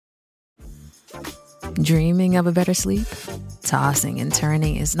Dreaming of a better sleep? Tossing and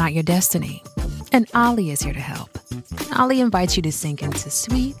turning is not your destiny. And Ollie is here to help. Ollie invites you to sink into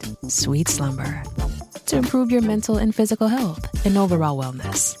sweet, sweet slumber to improve your mental and physical health and overall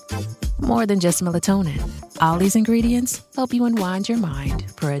wellness. More than just melatonin, Ollie's ingredients help you unwind your mind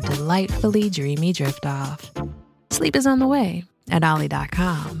for a delightfully dreamy drift off. Sleep is on the way at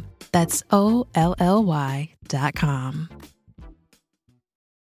Ollie.com. That's OLLY.com.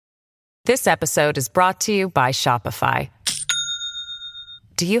 This episode is brought to you by Shopify.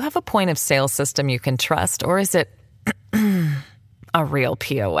 Do you have a point of sale system you can trust, or is it a real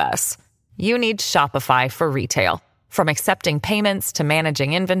POS? You need Shopify for retail. From accepting payments to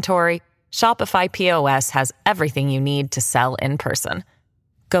managing inventory, Shopify POS has everything you need to sell in person.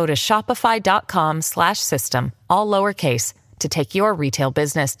 Go to shopify.com/system, all lowercase, to take your retail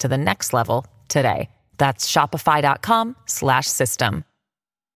business to the next level today. That's shopify.com/system.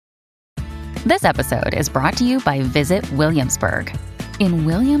 This episode is brought to you by Visit Williamsburg. In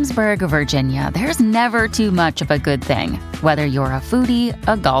Williamsburg, Virginia, there's never too much of a good thing. Whether you're a foodie,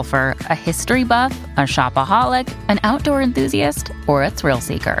 a golfer, a history buff, a shopaholic, an outdoor enthusiast, or a thrill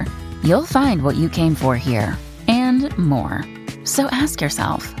seeker, you'll find what you came for here and more. So ask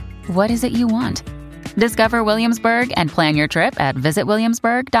yourself, what is it you want? Discover Williamsburg and plan your trip at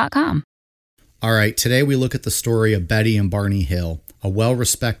visitwilliamsburg.com. All right, today we look at the story of Betty and Barney Hill, a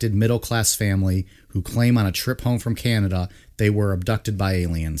well-respected middle-class family who claim on a trip home from Canada they were abducted by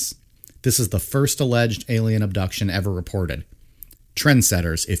aliens. This is the first alleged alien abduction ever reported.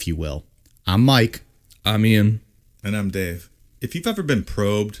 Trendsetters, if you will. I'm Mike. I'm Ian. And I'm Dave. If you've ever been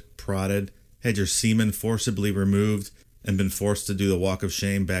probed, prodded, had your semen forcibly removed, and been forced to do the walk of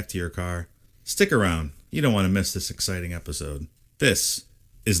shame back to your car, stick around. You don't want to miss this exciting episode. This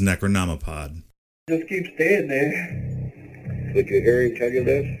is Necronomipod. Just keep staying there. Did you hear him tell you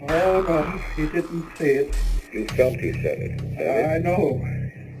this? Oh, no, he didn't say it. You felt he said it. I know.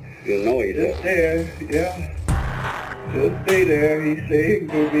 You know he Just said there, yeah. Just stay there, he's saying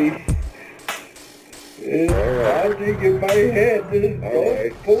to me. All right. I'll take in my head. All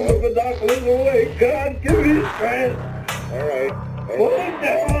right. Pull the binoculars away. God, give me strength. All right. Pull it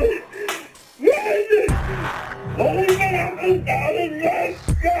down. Run! Pull the binoculars down and run.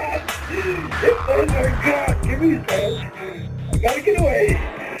 God! It's under God. Give me strength. I gotta get away.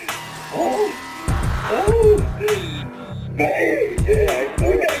 Oh! Buddy! We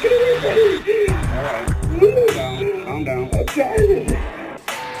gotta get away, buddy! All right. Calm down. I'm trying. I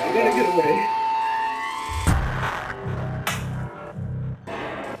gotta get away.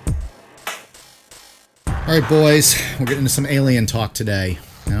 All right, boys, we're getting into some alien talk today.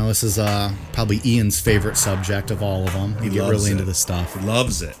 Now, this is probably Ian's favorite subject of all of them. He get really into this stuff. He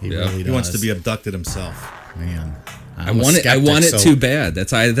loves it. He really does. He wants to be abducted himself. Man, I want it too bad.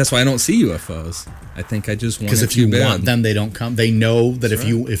 That's why I don't see UFOs. I think I just want it too bad. Because if you want them, they don't come. They know that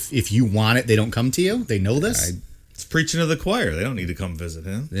if you want it, they don't come to you. They know this. It's preaching to the choir. They don't need to come visit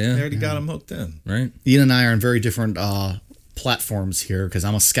him. Yeah, they already got him hooked in. Right. Ian and I are on very different platforms here because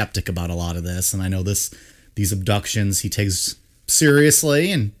I'm a skeptic about a lot of this, and I know these abductions he takes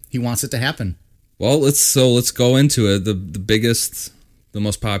seriously, and he wants it to happen. Well, let's go into it. The biggest, the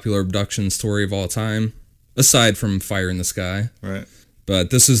most popular abduction story of all time, aside from Fire in the Sky. Right. But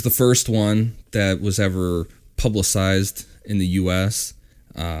this is the first one that was ever publicized in the U.S.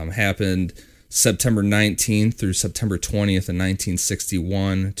 Happened September 19th through September 20th in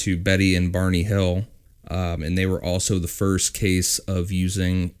 1961 to Betty and Barney Hill. And they were also the first case of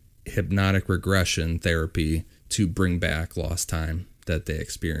using hypnotic regression therapy to bring back lost time that they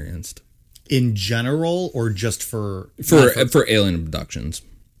experienced. In general, or just for alien abductions?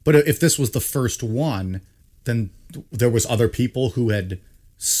 But if this was the first one, then there was other people who had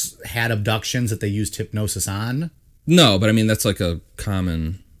abductions that they used hypnosis on? No, but I mean that's like a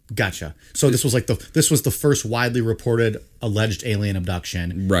common. Gotcha. So this was the first widely reported alleged alien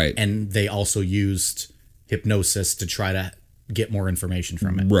abduction, right? And they also used hypnosis to try to get more information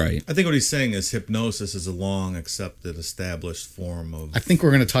from it, right? I think what he's saying is hypnosis is a long accepted, established form of. I think we're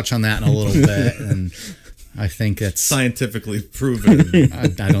going to touch on that in a little bit, and I think it's scientifically proven.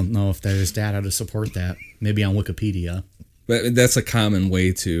 I don't know if there's data to support that. Maybe on Wikipedia. But that's a common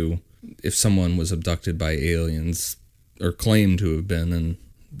way to, if someone was abducted by aliens or claimed to have been, and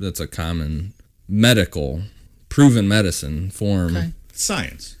that's a common medical, proven medicine form. Okay.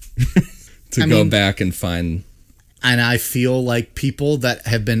 Science. to go back and find. And I feel like people that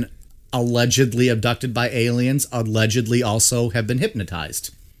have been allegedly abducted by aliens allegedly also have been hypnotized.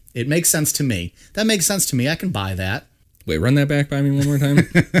 It makes sense to me. That makes sense to me. I can buy that. Wait, run that back by me one more time.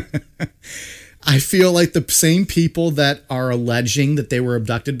 I feel like the same people that are alleging that they were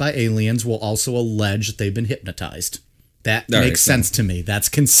abducted by aliens will also allege that they've been hypnotized. That makes sense to me. That's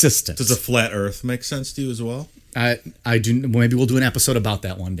consistent. Does a flat Earth make sense to you as well? I do. Maybe we'll do an episode about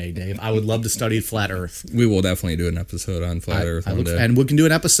that one day, Dave. I would love to study flat Earth. We will definitely do an episode on flat Earth one day, and we can do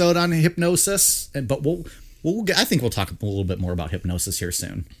an episode on hypnosis. But I think we'll talk a little bit more about hypnosis here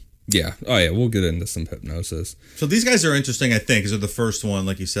soon. Yeah. Oh yeah, we'll get into some hypnosis. So these guys are interesting, I think, because they're the first one,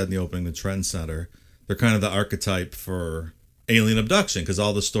 like you said in the opening, the trendsetter. They're kind of the archetype for alien abduction, because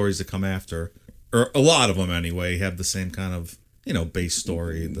all the stories that come after, or a lot of them anyway, have the same kind of base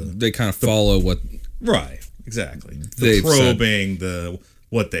story. They kind of follow what. Right. Exactly. The probing,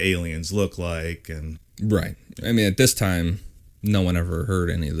 what the aliens look like, and right. I mean, at this time, no one ever heard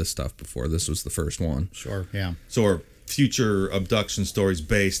any of this stuff before. This was the first one. Sure. Yeah. So are future abduction stories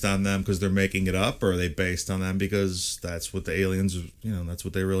based on them because they're making it up, or are they based on them because that's what the aliens, that's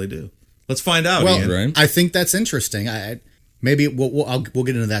what they really do? Let's find out. Well, Ian. Right. I think that's interesting. Maybe we'll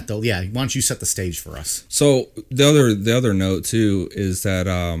get into that though. Yeah. Why don't you set the stage for us? So the other note too is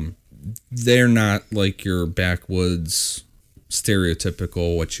that they're not like your backwoods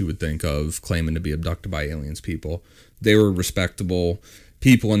stereotypical what you would think of claiming to be abducted by aliens people. They were respectable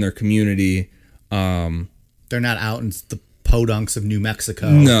people in their community. They're not out in the podunks of New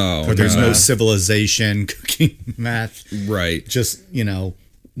Mexico. No. Where there's no civilization, cooking meth. Right. Just,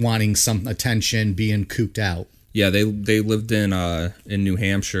 wanting some attention, being cooped out. Yeah, they lived in New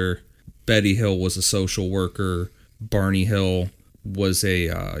Hampshire. Betty Hill was a social worker. Barney Hill was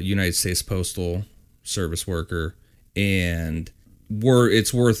a United States Postal Service worker. And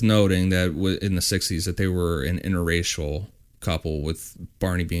it's worth noting that in the 60s that they were an interracial couple, with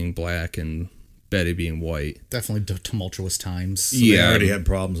Barney being black and Betty being white. Definitely tumultuous times. So they already had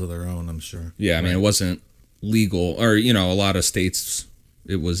problems of their own, I'm sure. Yeah, I mean, it wasn't legal, or, a lot of states,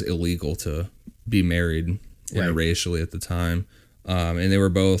 it was illegal to be married interracially at the time. And they were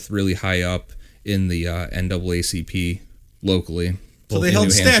both really high up in the NAACP locally. So they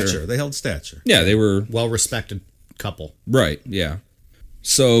held stature. They held stature. Yeah, they were well-respected couple. Right, yeah.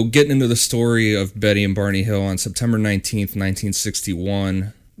 So getting into the story of Betty and Barney Hill, on September 19th,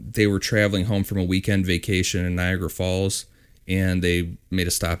 1961, they were traveling home from a weekend vacation in Niagara Falls, and they made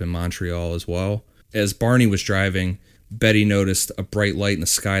a stop in Montreal as well. As Barney was driving, Betty noticed a bright light in the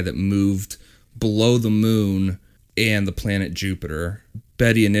sky that moved below the moon and the planet Jupiter.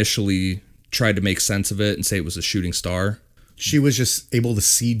 Betty initially tried to make sense of it and say it was a shooting star. She was just able to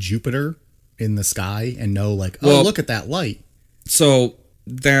see Jupiter in the sky and know, look at that light. So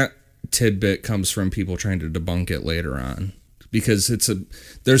that tidbit comes from people trying to debunk it later on, because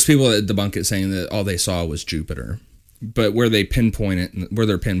there's people that debunk it saying that all they saw was Jupiter, but where they're pinpointing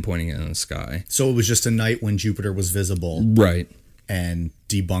it in the sky. So it was just a night when Jupiter was visible, right? And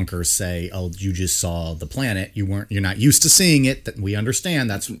debunkers say, "Oh, you just saw the planet. You're not used to seeing it. That we understand.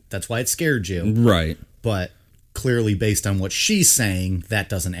 That's why it scared you, right?" But clearly, based on what she's saying, that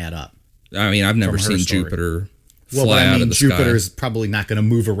doesn't add up. I mean, I've never seen Jupiter fly out of the Jupiter's sky. Probably not going to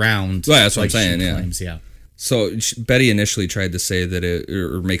move around. Well, that's what I'm saying. Yeah. Claims, yeah. So Betty initially tried to say that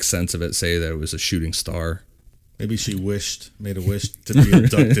or make sense of it, say that it was a shooting star. Maybe she made a wish to be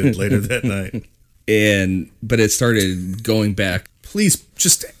abducted later that night. But it started going back. Please,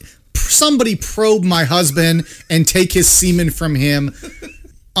 just somebody probe my husband and take his semen from him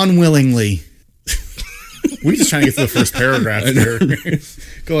unwillingly. We're just trying to get to the first paragraph here.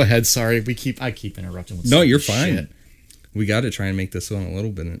 Go ahead. Sorry, I keep interrupting. With no, you're fine. Shit. We got to try and make this one a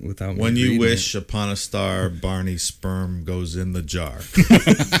little bit without. When you wish upon a star, Barney's sperm goes in the jar.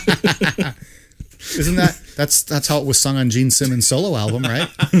 Isn't that's how it was sung on Gene Simmons' solo album, right?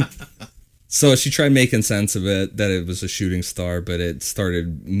 So she tried making sense of it, that it was a shooting star, but it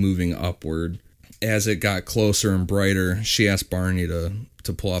started moving upward. As it got closer and brighter, she asked Barney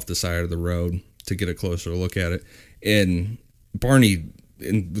to pull off the side of the road to get a closer look at it. And Barney,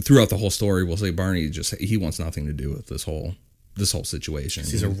 throughout the whole story, we'll say Barney he wants nothing to do with this whole situation.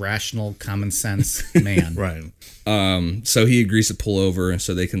 He's a rational, common sense man. Right. So he agrees to pull over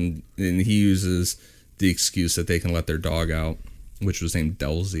so they can, and he uses the excuse that they can let their dog out, which was named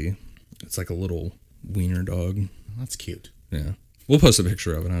Delzy. It's like a little wiener dog. That's cute. Yeah. We'll post a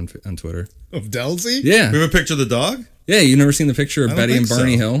picture of it on Twitter. Of Delzy? Yeah. We have a picture of the dog? Yeah, you never seen the picture of Betty and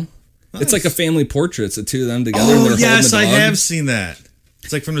Barney Hill? Nice. It's like a family portrait. It's the two of them together. Oh, and yes, I have seen that.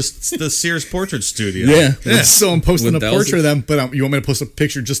 It's like from the Sears Portrait Studio. Yeah. So I'm posting a portrait of them, but you want me to post a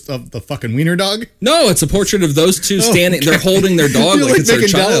picture just of the fucking wiener dog? No, it's a portrait of those two standing. They're holding their dog like it's their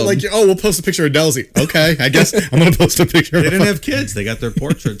child. We'll post a picture of Delzy. Okay, I guess I'm going to post a picture. They didn't have kids. They got their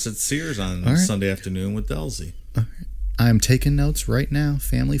portraits at Sears on Sunday afternoon with Delzy. I'm taking notes right now.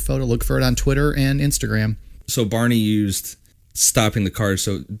 Family photo. Look for it on Twitter and Instagram. So Barney used stopping the car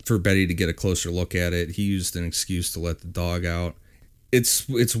so for Betty to get a closer look at it. He used an excuse to let the dog out.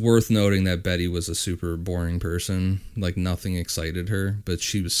 It's worth noting that Betty was a super boring person. Like, nothing excited her, but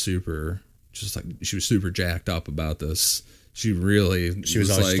she was super jacked up about this. She was always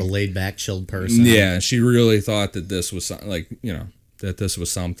just a laid back, chilled person. Yeah, she really thought that this was that this was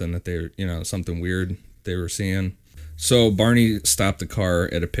something that they something weird they were seeing. So Barney stopped the car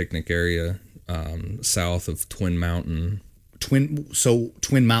at a picnic area south of Twin Mountain. Twin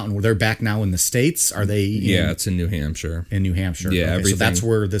Mountain, they're back now in the States? Are they? It's in New Hampshire. In New Hampshire. Yeah, okay, so that's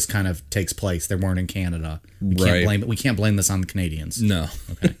where this kind of takes place. They weren't in Canada. We can't blame this on the Canadians. No.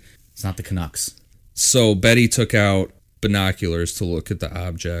 Okay. It's not the Canucks. So Betty took out binoculars to look at the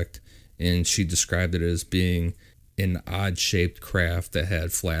object, and she described it as being an odd-shaped craft that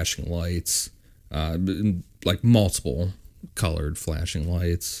had flashing lights, like multiple colored flashing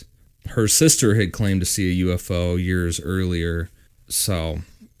lights. Her sister had claimed to see a UFO years earlier, so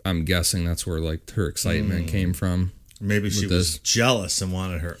I'm guessing that's where her excitement came from. Maybe she was jealous and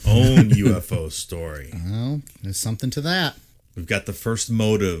wanted her own UFO story. Well, there's something to that. We've got the first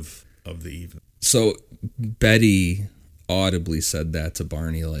motive of the evening. So Betty audibly said that to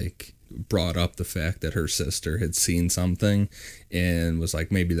Barney, brought up the fact that her sister had seen something and was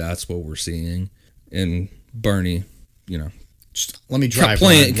like, maybe that's what we're seeing. And Barney, just let me drive. Kept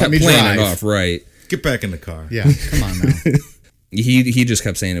playing it off, right? Get back in the car. Yeah, come on now. He just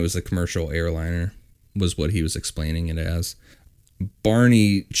kept saying it was a commercial airliner, was what he was explaining it as.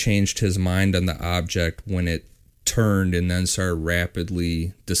 Barney changed his mind on the object when it turned and then started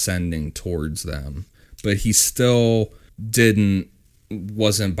rapidly descending towards them. But he still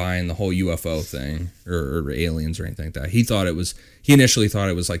wasn't buying the whole UFO thing or aliens or anything like that. He initially thought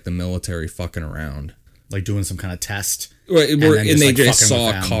it was like the military fucking around. Like doing some kind of test. Right, and they just saw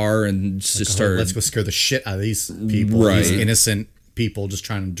a car and just started... Let's go scare the shit out of these people. Right. These innocent people just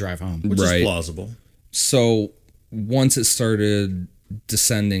trying to drive home. Which is plausible. So once it started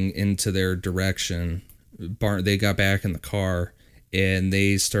descending into their direction, they got back in the car and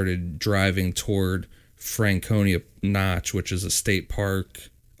they started driving toward Franconia Notch, which is a state park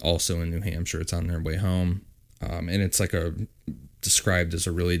also in New Hampshire. It's on their way home. And it's described as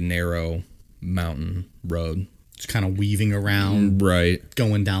a really narrow mountain road. Just kind of weaving around. Right.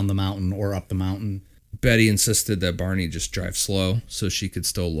 Going down the mountain or up the mountain. Betty insisted that Barney just drive slow so she could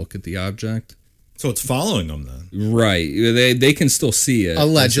still look at the object. So it's following them then? Right. They can still see it.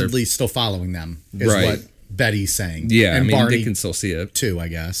 Allegedly still following them is what Betty's saying. Yeah, and Barney they can still see it. Too, I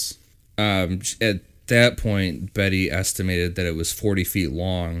guess. At that point, Betty estimated that it was 40 feet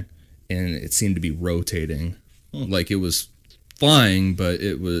long and it seemed to be rotating. Like it was flying, but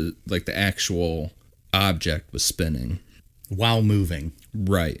it was like the actual object was spinning. While moving.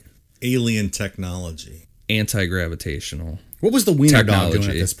 Right. Alien technology. Anti-gravitational. What was the wiener dog doing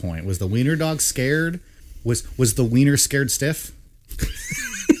at this point? Was the wiener dog scared? Was the wiener scared stiff?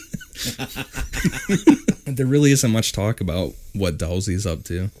 There really isn't much talk about what Dowsey's up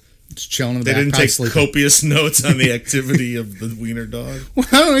to. Just chilling in the They back, didn't take sleeping. copious notes on the activity of the wiener dog. Well,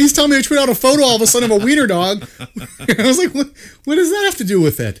 I don't know. He's telling me to tweet out a photo all of a sudden of a wiener dog. I was like, what does that have to do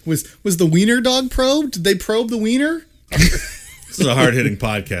with it? Was the wiener dog probed? Did they probe the wiener? This is a hard-hitting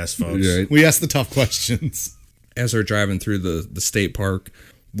podcast, folks. Right. We ask the tough questions. As they're driving through the state park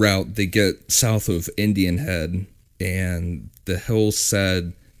route, they get south of Indian Head, and the hill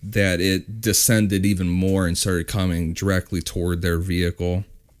said that it descended even more and started coming directly toward their vehicle.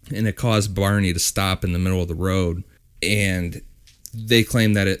 And it caused Barney to stop in the middle of the road. And they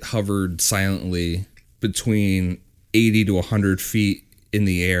claim that it hovered silently between 80 to 100 feet in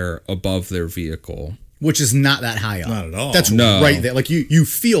the air above their vehicle. Which is not that high up. Not at all. That's right there. Like you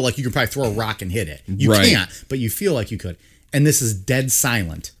feel like you could probably throw a rock and hit it. You can't, but you feel like you could. And this is dead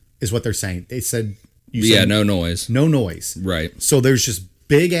silent, is what they're saying. They said... no noise. No noise. Right. So there's just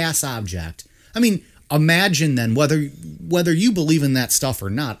big-ass object. I mean, imagine then, whether you believe in that stuff or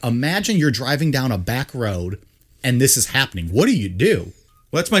not, imagine you're driving down a back road and this is happening. What do you do?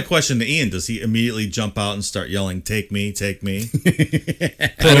 Well, that's my question to Ian. Does he immediately jump out and start yelling, "Take me, take me"?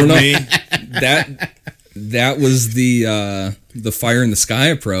 I don't know. That was the fire in the sky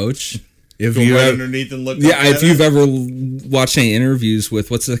approach. If Go right underneath and look. If you've ever watched any interviews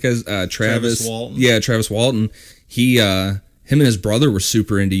with what's that guy's Travis Walton. Yeah, Travis Walton. Him and his brother were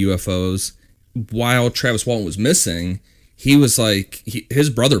super into UFOs. While Travis Walton was missing, he was like, his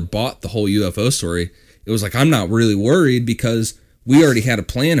brother bought the whole UFO story. It was like, I'm not really worried because we already had a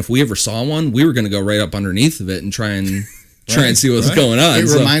plan. If we ever saw one, we were going to go right up underneath of it and try and try and see what's going on. It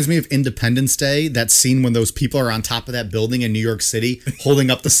So- reminds me of Independence Day, that scene when those people are on top of that building in New York City holding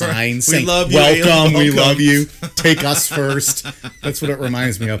up the signs saying, love you, welcome, alien, we welcome." love you, take us first. That's what it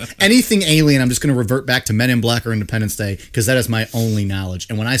reminds me of. Anything alien, I'm just going to revert back to Men in Black or Independence Day because that is my only knowledge.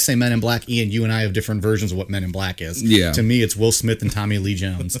 And when I say Men in Black, Ian, you and I have different versions of what Men in Black is. Yeah. To me, it's Will Smith and Tommy Lee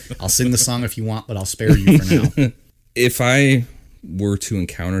Jones. I'll sing the song if you want, but I'll spare you for now. If I were to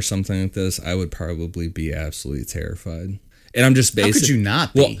encounter something like this, I would probably be absolutely terrified. And I'm just basing. How could you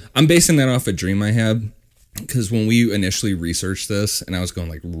not be? Well, I'm basing that off a dream I had because when we initially researched this, and I was going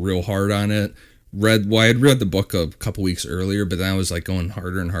like real hard on it. I had read the book a couple weeks earlier, but then I was like going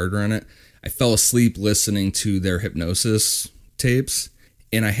harder and harder on it. I fell asleep listening to their hypnosis tapes,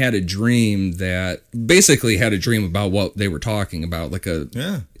 and I had a dream about what they were talking about, like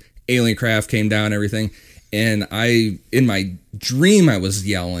a alien craft came down, everything. And in my dream, I was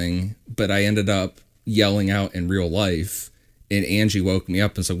yelling, but I ended up yelling out in real life. And Angie woke me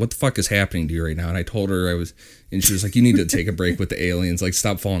up and said, "What the fuck is happening to you right now?" And I told her and she was like, "You need to take a break with the aliens. Like,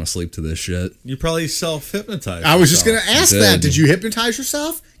 stop falling asleep to this shit." You probably self-hypnotized. I was just going to ask did. that. Did you hypnotize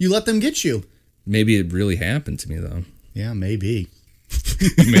yourself? You let them get you? Maybe it really happened to me, though. Yeah, maybe.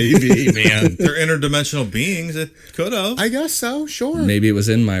 Maybe, man. They're interdimensional beings. It could have. I guess so, sure. Maybe it was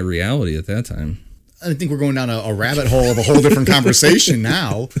in my reality at that time. I think we're going down a rabbit hole of a whole different conversation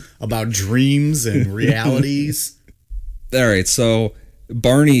now about dreams and realities. All right, so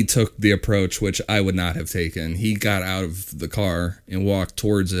Barney took the approach which I would not have taken. He got out of the car and walked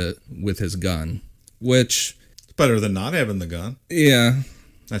towards it with his gun, which... It's better than not having the gun. Yeah.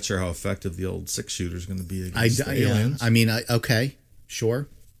 Not sure how effective the old 6-shooter is going to be against the aliens. I mean, okay, sure.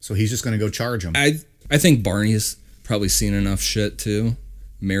 So he's just going to go charge him. I think Barney's probably seen enough shit, too.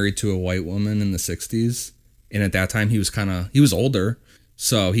 Married to a white woman in the 60s. And at that time, he was older.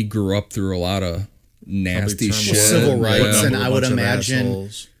 So he grew up through a lot of nasty shit. Civil rights, Yeah. and I would imagine...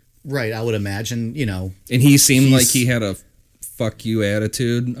 Assholes. Right, I would imagine, And he seemed like he had a fuck you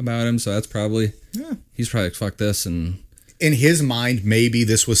attitude about him. So that's probably... Yeah. He's probably like, fuck this, and... In his mind, maybe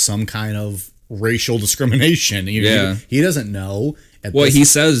this was some kind of racial discrimination. Yeah. He doesn't know. He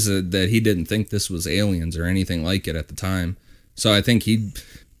says that he didn't think this was aliens or anything like it at the time. So I think he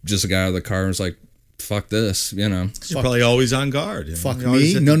just got out of the car and was like, fuck this, You're probably always on guard. Fuck you always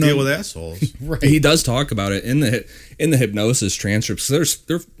me? have No, to no. deal with assholes. Right. He does talk about it in the hypnosis transcripts.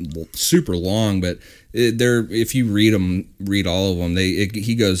 They're super long, but if you read all of them,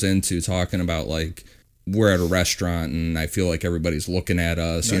 he goes into talking about like, we're at a restaurant and I feel like everybody's looking at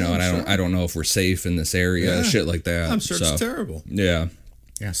us, and I don't know if we're safe in this area, shit like that. I'm sure it's terrible. Yeah.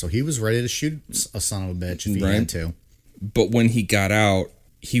 Yeah, so he was ready to shoot a son of a bitch if he Right. had to. But when he got out,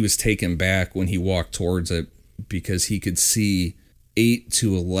 he was taken back when he walked towards it because he could see 8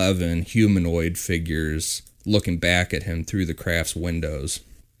 to 11 humanoid figures looking back at him through the craft's windows.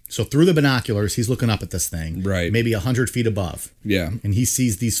 So through the binoculars, he's looking up at this thing. Right. Maybe 100 feet above. Yeah. And he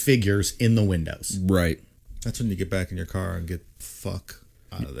sees these figures in the windows. Right. That's when you get back in your car and get the fuck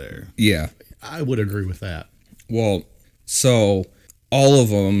out of there. Yeah. I would agree with that. Well, so all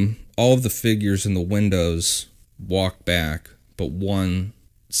of the figures in the windows walked back, but one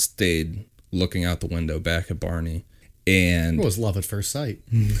stayed looking out the window back at Barney. And It was love at first sight.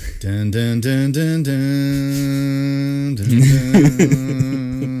 Dun, dun, dun, dun, dun, dun,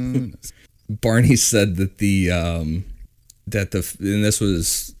 dun. Barney said that and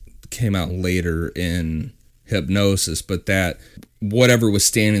this came out later in hypnosis, but that whatever was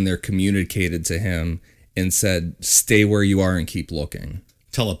standing there communicated to him and said, "Stay where you are and keep looking."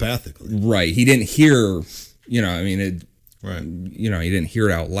 Telepathically. Right. He didn't hear, Right. he didn't hear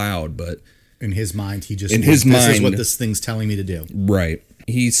it out loud, but In his mind, he just In knew, his this is mind- what this thing's telling me to do. right.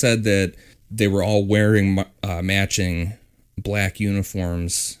 He said that they were all wearing matching black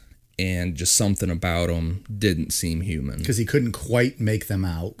uniforms, and just something about them didn't seem human. Because he couldn't quite make them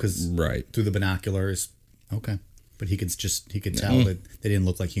out because Right. through the binoculars. Okay. But he could tell that they didn't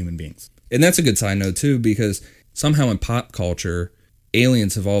look like human beings. And that's a good side note too, because somehow in pop culture,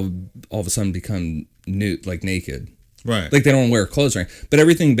 aliens have all of a sudden become nude, like naked. Right. Like they don't wear clothes, right? But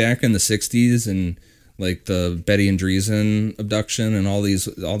everything back in the 60s and like the Betty and Dreesen abduction and all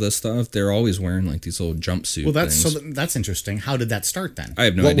this stuff, they're always wearing like these little jumpsuit Well, that's things. that's interesting. How did that start then? I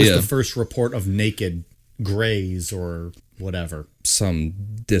have no what idea. What was the first report of naked grays or whatever? Some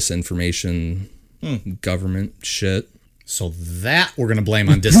disinformation government shit. So that we're going to blame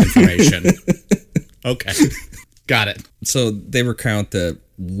on disinformation. Okay. Got it. So they recount that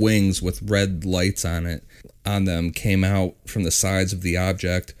wings with red lights on them came out from the sides of the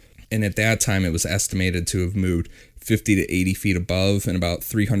object, and at that time it was estimated to have moved 50 to 80 feet above and about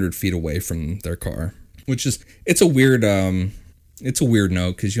 300 feet away from their car. Which is, it's a weird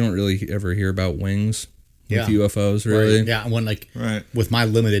note because you don't really ever hear about wings with UFOs, really. Right. Yeah, when with my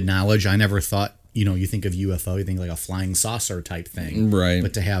limited knowledge, I never thought, you think of UFO, you think like a flying saucer type thing. Right.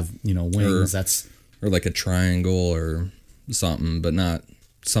 But to have, wings, or like a triangle or something, but not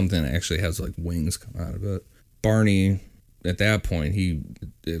something that actually has like wings come out of it. Barney, at that point,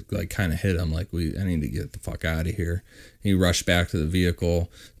 it like kind of hit him like, I need to get the fuck out of here. He rushed back to the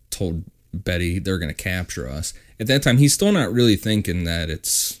vehicle, told Betty they're going to capture us. At that time, he's still not really thinking that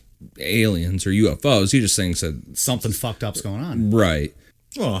it's aliens or UFOs. He just thinks that something fucked up's going on. Right.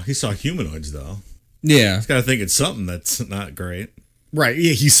 Well, he saw humanoids, though. Yeah. He's got to think it's something that's not great. Right.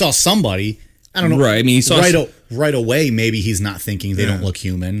 Yeah, he saw somebody. I don't know. Right. I mean, he saw right away. Maybe he's not thinking they don't look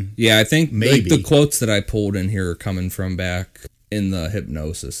human. Yeah, I think maybe the quotes that I pulled in here are coming from back in the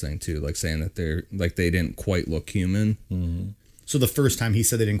hypnosis thing too, like saying that they didn't quite look human. Mm-hmm. So the first time he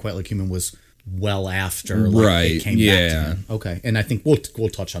said they didn't quite look human was well after, right? It came back to him. Okay, and I think we'll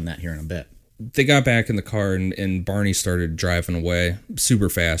touch on that here in a bit. They got back in the car and Barney started driving away super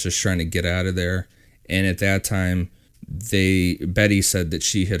fast, just trying to get out of there. And at that time, Betty said that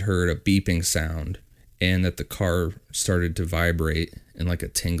she had heard a beeping sound and that the car started to vibrate and like a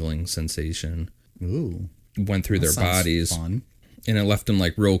tingling sensation went through their bodies. Fun. And it left them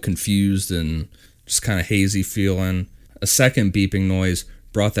like real confused and just kind of hazy feeling. A second beeping noise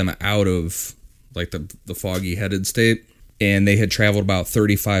brought them out of like the foggy headed state. And they had traveled about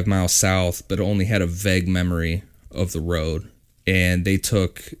 35 miles south, but only had a vague memory of the road. And they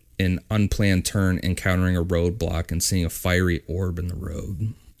took an unplanned turn, encountering a roadblock and seeing a fiery orb in the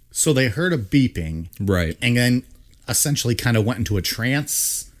road. So they heard a beeping. Right. And then essentially kind of went into a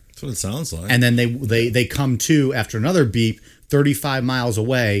trance. That's what it sounds like. And then they come to after another beep 35 miles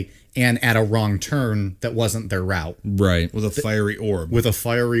away and at a wrong turn that wasn't their route. Right. With a fiery orb. With a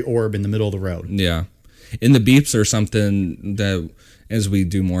fiery orb in the middle of the road. Yeah. And the beeps are something that, as we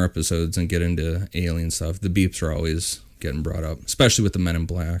do more episodes and get into alien stuff, the beeps are always getting brought up, especially with the Men in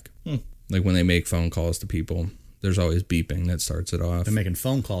Black. Like when they make phone calls to people, there's always beeping that starts it off. They're making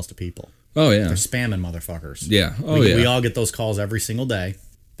phone calls to people. Oh, yeah. They're spamming motherfuckers. Yeah. We all get those calls every single day,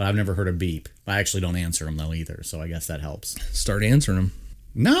 but I've never heard a beep. I actually don't answer them, though, either, so I guess that helps. Start answering them.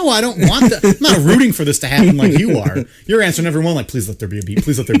 No, I don't want that. I'm not rooting for this to happen like you are. You're answering everyone like, please let there be a beep.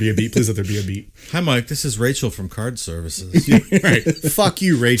 Please let there be a beep. Please let there be a beep. Hi, Mike. This is Rachel from Card Services. Right. Fuck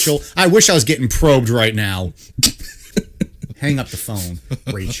you, Rachel. I wish I was getting probed right now. Hang up the phone,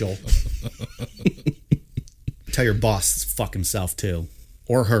 Rachel. Tell your boss to fuck himself, too.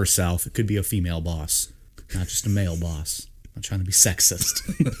 Or herself. It could be a female boss, not just a male boss. I'm not trying to be sexist.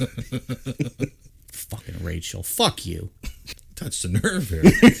 Fucking Rachel. Fuck you. Touched a nerve here.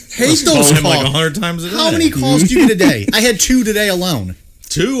 Hate those calls. Him like 100 times a day. How many calls do you get a day? I had 2 today alone.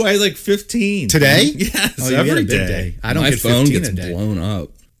 2? I had like 15. Today? Yes, oh, every day. I don't My get phone 15 gets a day. blown up.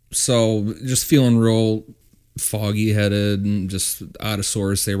 So just feeling real foggy headed and just out of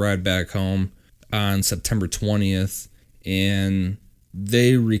sorts. They ride back home on September 20th, and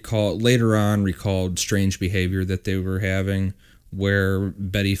they later on recalled strange behavior that they were having, where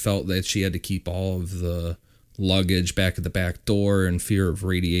Betty felt that she had to keep all of the luggage back at the back door in fear of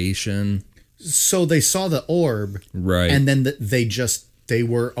radiation. So they saw the orb, right? And then they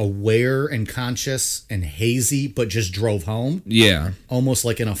were aware and conscious and hazy, but just drove home. Yeah, almost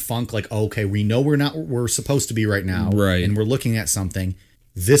like in a funk. Like, okay, we know we're not where we're supposed to be right now, right? And we're looking at something.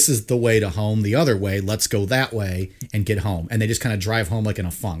 This is the way to home. The other way, let's go that way and get home. And they just kind of drive home like in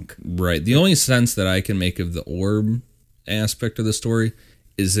a funk. Right. The only sense that I can make of the orb aspect of the story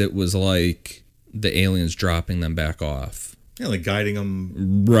is it was like the aliens dropping them back off. Yeah, like guiding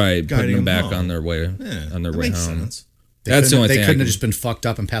them. Right. Putting them back home. on their way. Yeah, on their way makes home. Sense. That's the only thing. They couldn't have just been fucked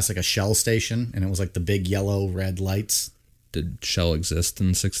up and passed like a Shell station, and it was like the big yellow red lights. Did Shell exist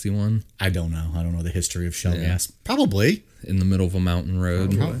in 61? I don't know. I don't know the history of Shell gas. Probably. In the middle of a mountain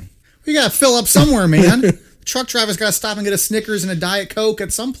road. We got to fill up somewhere, man. The truck driver's got to stop and get a Snickers and a Diet Coke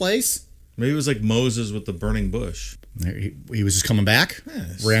at some place. Maybe it was like Moses with the burning bush. He was just coming back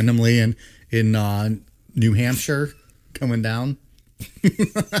randomly in New Hampshire, coming down.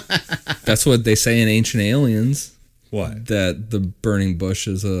 That's what they say in Ancient Aliens. What? That the burning bush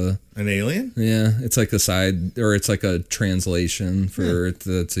is an alien? Yeah, it's like a side, or it's like a translation for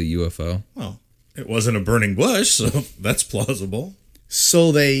it's a UFO. Well, it wasn't a burning bush, so that's plausible.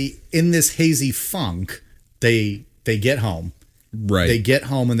 So they, in this hazy funk, they get home. Right. They get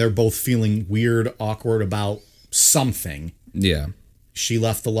home and they're both feeling weird, awkward about something. Yeah. She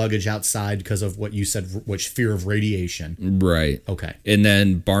left the luggage outside because of what you said, which fear of radiation. Right. Okay. And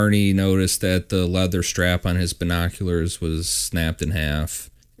then Barney noticed that the leather strap on his binoculars was snapped in half.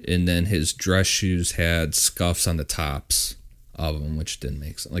 and then his dress shoes had scuffs on the tops of them, which didn't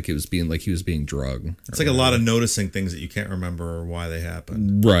make sense. Like he was being drugged. It's like a lot of noticing things that you can't remember or why they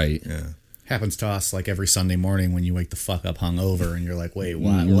happened. Right. Yeah. Happens to us like every Sunday morning when you wake the fuck up hungover and you're like, wait,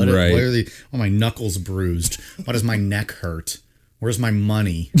 why? What Right. are the? Oh, my knuckles bruised. Why does my neck hurt? Where's my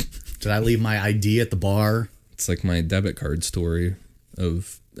money? Did I leave my ID at the bar? It's like my debit card story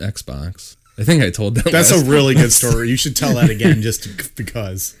of Xbox. I think I told that. That's a really good story. You should tell that again just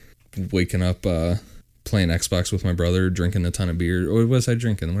because. Waking up, playing Xbox with my brother, drinking a ton of beer. Or what was I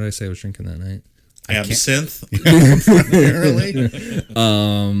drinking? What did I say I was drinking that night? Absinthe. Apparently.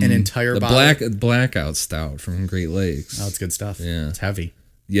 An entire the bottle. blackout stout from Great Lakes. Oh, it's good stuff. Yeah. It's heavy.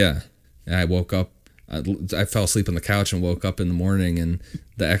 Yeah. And I woke up. I fell asleep on the couch and woke up in the morning, and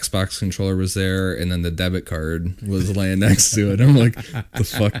the Xbox controller was there, and then the debit card was laying next to it. I'm like, the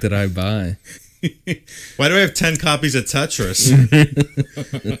fuck did I buy? Why do I have 10 copies of Tetris?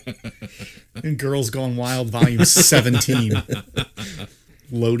 And Girls Gone Wild, Volume 17.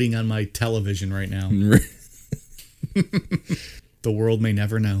 Loading on my television right now. The world may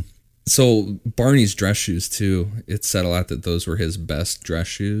never know. So Barney's dress shoes too. It said a lot that those were his best dress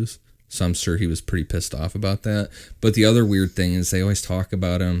shoes. So I'm sure he was pretty pissed off about that. But the other weird thing is they always talk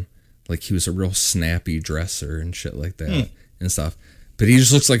about him like he was a real snappy dresser and shit like that and stuff. But he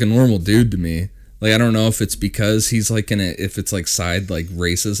just looks like a normal dude to me. Like, I don't know if it's because he's like if it's like side like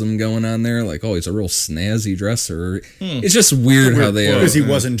racism going on there. Like, oh, he's a real snazzy dresser. It's just weird how they are. Because he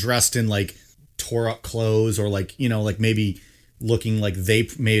wasn't dressed in like tore up clothes or like, you know, like maybe looking like they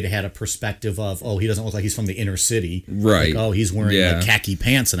made had a perspective of, oh, he doesn't look like he's from the inner city. Right. Like, oh, he's wearing like khaki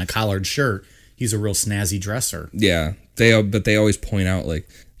pants and a collared shirt. He's a real snazzy dresser. Yeah. But they always point out like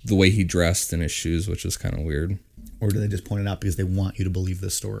the way he dressed and his shoes, which is kind of weird. Or do they just point it out because they want you to believe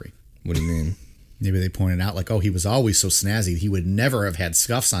this story? What do you mean? Maybe they pointed out like, oh, he was always so snazzy. He would never have had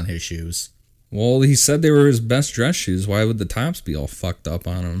scuffs on his shoes. Well, he said they were his best dress shoes. Why would the tops be all fucked up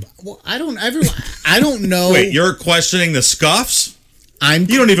on him? Well, I don't know. Wait, you're questioning the scuffs? You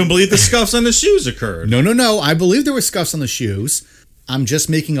don't even believe the scuffs on the shoes occurred. No. I believe there were scuffs on the shoes. I'm just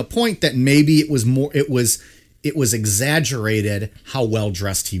making a point that maybe it was exaggerated how well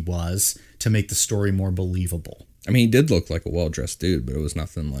dressed he was to make the story more believable. I mean, he did look like a well-dressed dude, but it was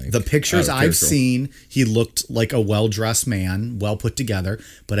nothing like... The pictures I've seen, he looked like a well-dressed man, well put together,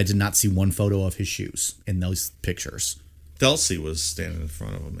 but I did not see one photo of his shoes in those pictures. Dulcie was standing in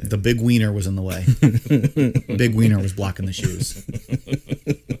front of him. Maybe. The big wiener was in the way. Big wiener was blocking the shoes.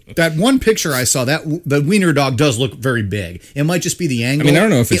 That one picture I saw, the wiener dog does look very big. It might just be the angle. I mean, I don't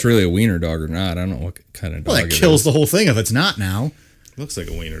know if it's really a wiener dog or not. I don't know what kind of dog that kills the whole thing if it's not now. Looks like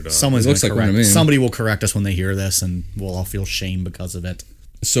a wiener dog. Somebody will correct us when they hear this, and we'll all feel shame because of it.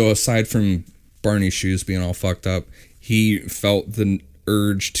 So aside from Barney's shoes being all fucked up, he felt the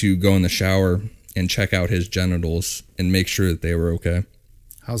urge to go in the shower and check out his genitals and make sure that they were okay.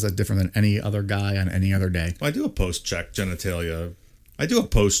 How's that different than any other guy on any other day? Well, I do a post-check genitalia. I do a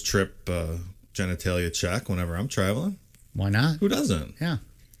post-trip genitalia check whenever I'm traveling. Why not? Who doesn't? Yeah.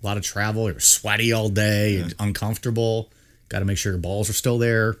 A lot of travel. You're sweaty all day. You're uncomfortable. Got to make sure your balls are still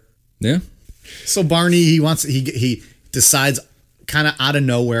there. Yeah. So Barney, he decides kind of out of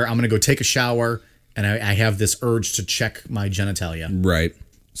nowhere, I'm going to go take a shower, and I have this urge to check my genitalia. Right.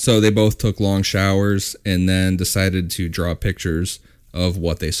 So they both took long showers and then decided to draw pictures of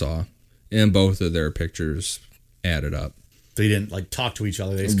what they saw. And both of their pictures added up. They didn't like talk to each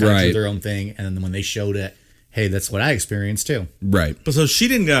other. They just kind of did their own thing. And then when they showed it, hey, that's what I experienced too. Right. But so she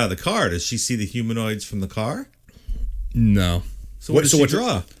didn't get out of the car. Does she see the humanoids from the car? No. So what did she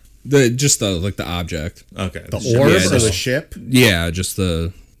draw? The object. Okay. The orb or the ship? Yeah, just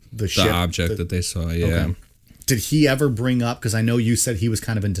the ship, object that they saw. Yeah. Okay. Did he ever bring up, because I know you said he was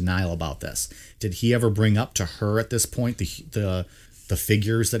kind of in denial about this. Did he ever bring up to her at this point the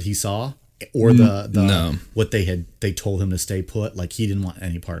figures that he saw? Or no. What they told him to stay put? Like he didn't want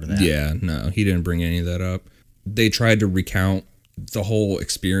any part of that. Yeah, no, he didn't bring any of that up. They tried to recount the whole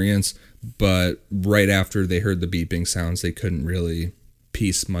experience, but right after they heard the beeping sounds, they couldn't really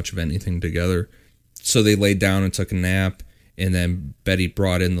piece much of anything together. So they laid down and took a nap, and then Betty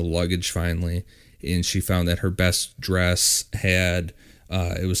brought in the luggage finally, and she found that her best dress had,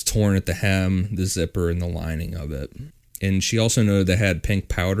 it was torn at the hem, the zipper, and the lining of it. And she also noted that it had pink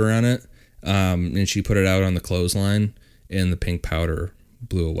powder on it, and she put it out on the clothesline, and the pink powder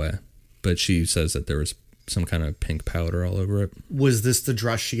blew away. But she says that there was some kind of pink powder all over it. Was this the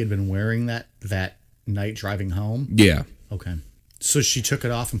dress she had been wearing that night driving home? Yeah. Okay. So she took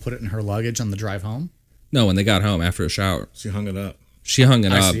it off and put it in her luggage on the drive home? No, when they got home after a shower. She hung it up. She hung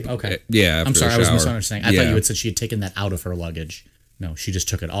it I up. see. Okay. Yeah. I'm sorry, I was misunderstanding. I thought you had said she had taken that out of her luggage. No, she just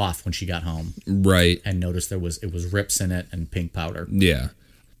took it off when she got home Right. and noticed it was rips in it and pink powder. Yeah.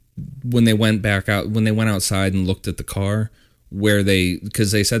 When they went outside and looked at the car,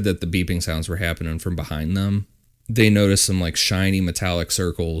 because they said that the beeping sounds were happening from behind them, they noticed some like shiny metallic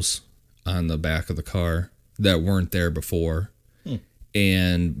circles on the back of the car that weren't there before.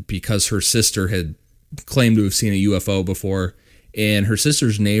 And because her sister had claimed to have seen a UFO before, and her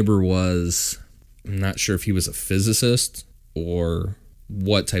sister's neighbor was, I'm not sure if he was a physicist or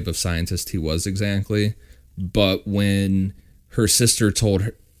what type of scientist he was exactly, but when her sister told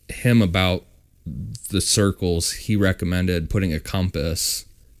him about the circles, he recommended putting a compass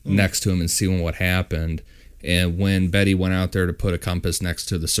next to him and seeing what happened. And when Betty went out there to put a compass next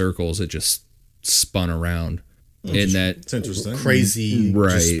to the circles, it just spun around. And It's interesting. Crazy,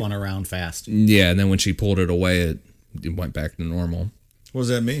 Right. just spun around fast. Yeah, and then when she pulled it away, it went back to normal. What does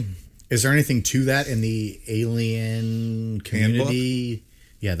that mean? Is there anything to that in the alien community?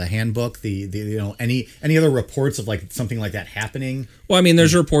 Yeah, the handbook. The any other reports of like something like that happening? Well, I mean,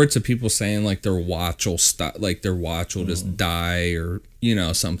 there's reports of people saying like their watch will stop, like their watch will just die, or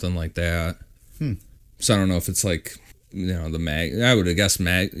something like that. So I don't know if it's like I would guess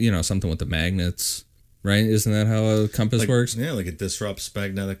something with the magnets, right? Isn't that how a compass works? Yeah, like it disrupts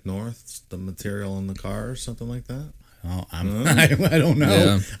magnetic north, the material in the car, or something like that. Oh, I don't know.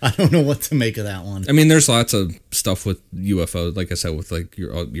 Yeah. I don't know what to make of that one. I mean, there's lots of stuff with UFOs. Like I said, with like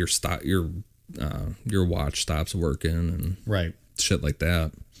your watch stops working and Right. shit like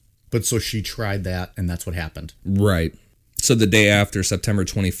that. But so she tried that, and that's what happened. Right. So the day after, September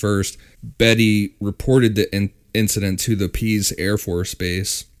 21st, Betty reported the incident to the Pease Air Force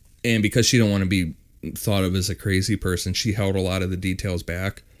Base. And because she didn't want to be thought of as a crazy person, she held a lot of the details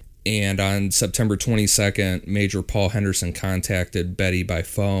back. And on September 22nd, Major Paul Henderson contacted Betty by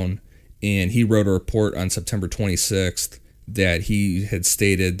phone. And he wrote a report on September 26th that he had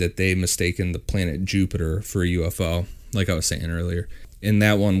stated that they mistaken the planet Jupiter for a UFO, like I was saying earlier. And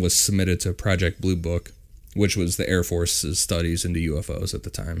that one was submitted to Project Blue Book, which was the Air Force's studies into UFOs at the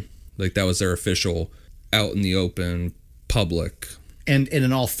time. Like that was their official out in the open public. And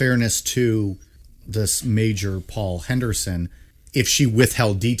in all fairness to this Major Paul Henderson, if she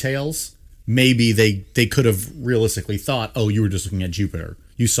withheld details, maybe they could have realistically thought, oh, you were just looking at Jupiter.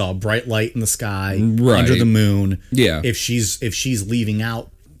 You saw a bright light in the sky under the moon. Yeah. If she's leaving out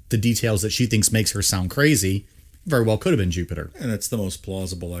the details that she thinks makes her sound crazy, very well could have been Jupiter. And it's the most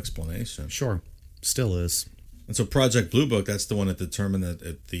plausible explanation. Sure. Still is. And so Project Blue Book, that's the one that determined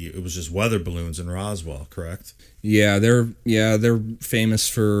that it was just weather balloons in Roswell, correct? Yeah, they're famous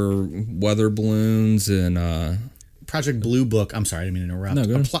for weather balloons and Project Blue Book, I'm sorry, I didn't mean to interrupt. No,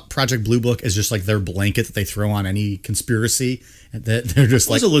 go ahead. Project Blue Book is just like their blanket that they throw on any conspiracy. That they're just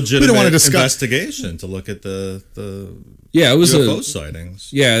It was like, a legitimate we don't want to discuss. investigation to look at the yeah, it was UFO sightings.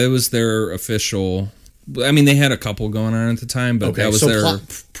 Yeah, it was their official. I mean, they had a couple going on at the time, but Okay, that was so their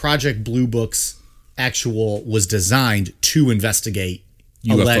Project Blue Book's actual was designed to investigate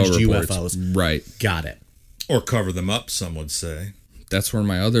UFO alleged reports. UFOs. Right. Got it. Or cover them up, some would say. That's where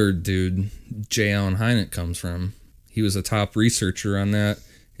my other dude, J. Allen Hynek, comes from. He was a top researcher on that,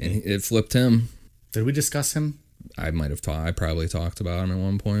 and it flipped him. Did we discuss him? I probably talked about him at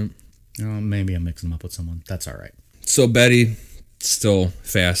one point. Maybe I'm mixing him up with someone. That's all right. So Betty, still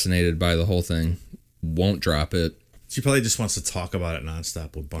fascinated by the whole thing, won't drop it. She probably just wants to talk about it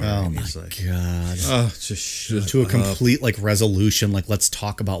nonstop with Barney. Oh and my he's like, God. oh, just shut To a up. complete resolution, let's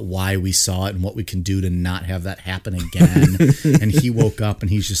talk about why we saw it and what we can do to not have that happen again. And he woke up and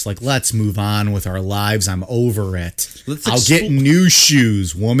he's just like, let's move on with our lives. I'm over it. I'll get new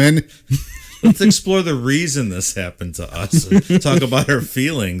shoes, woman. Let's explore the reason this happened to us. And talk about our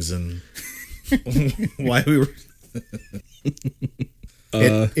feelings and why we were.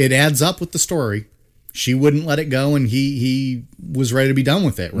 It adds up with the story. She wouldn't let it go, and he was ready to be done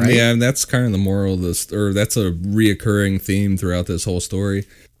with it, right? Yeah, and that's kind of the moral of this, or that's a reoccurring theme throughout this whole story.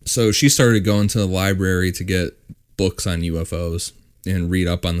 So she started going to the library to get books on UFOs and read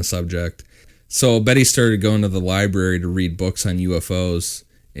up on the subject. So Betty started going to the library to read books on UFOs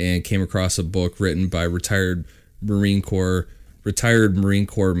and came across a book written by retired Marine Corps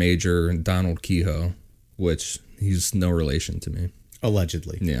Major Donald Kehoe, which he's no relation to me.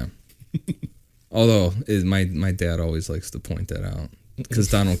 Allegedly. Yeah. Although my dad always likes to point that out because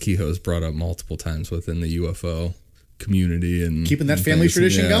Donald Kehoe is brought up multiple times within the UFO community and keeping that family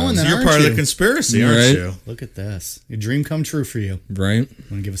tradition going. Then You're aren't part you? of the conspiracy, aren't Right. you? Look at this. Your dream come true for you. right? Want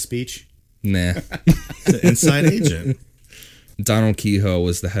to give a speech? Nah. The inside agent. Donald Kehoe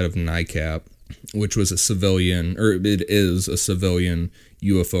was the head of NICAP, which was it is a civilian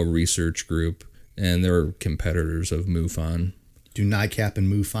UFO research group, and they're competitors of MUFON. Do NICAP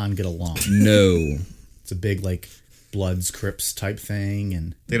and MUFON get along? No. It's a big, like, Bloods, Crips type thing.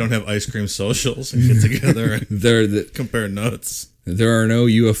 And They don't have ice cream socials and get together and compare notes. There are no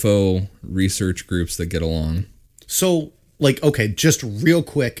UFO research groups that get along. So, like, okay, just real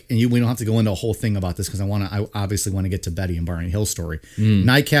quick, and we don't have to go into a whole thing about this because I obviously want to get to Betty and Barney Hill's story.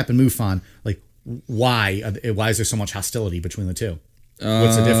 NICAP and MUFON, like, why is there so much hostility between the two?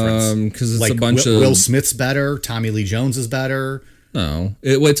 What's the difference? Because it's like, a bunch of Will Smith's better, Tommy Lee Jones is better. No,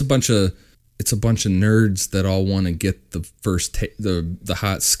 it's a bunch of nerds that all want to get the first the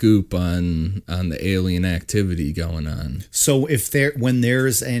hot scoop on the alien activity going on. So when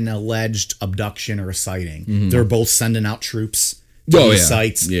there's an alleged abduction or a sighting, they're both sending out troops to these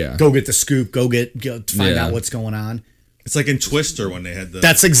sites. Yeah. Go get the scoop. Go find out what's going on. It's like in Twister when they had the...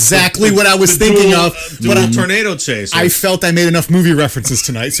 That's exactly what I was thinking of. Dual tornado chase. I felt I made enough movie references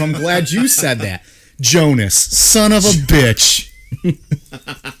tonight, so I'm glad you said that. Jonas, son of a bitch.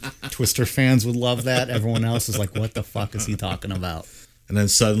 Twister fans would love that. Everyone else is like, what the fuck is he talking about? And then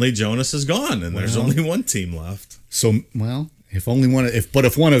suddenly Jonas is gone, and there's only one team left. So, well, if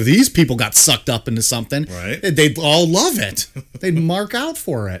one of these people got sucked up into something, right, they'd all love it. They'd mark out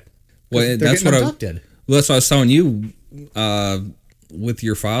for it. Well, that's what I was telling you with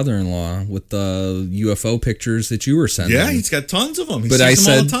your father-in-law with the UFO pictures that you were sending. Yeah, he's got tons of them. He sees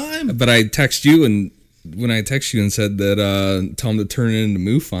them all the time. But I text you and said that tell him to turn it into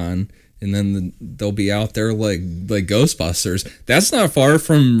MUFON. And then they'll be out there like Ghostbusters. That's not far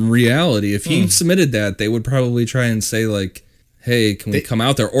from reality. If he submitted that, they would probably try and say like, hey, can we come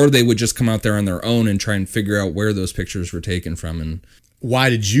out there? Or they would just come out there on their own and try and figure out where those pictures were taken from. And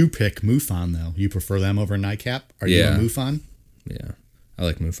why did you pick MUFON, though? You prefer them over NICAP? Are you a MUFON? Yeah, I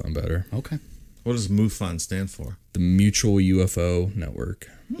like MUFON better. Okay. What does MUFON stand for? The Mutual UFO Network.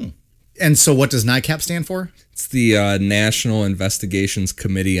 And so what does NICAP stand for? It's the National Investigations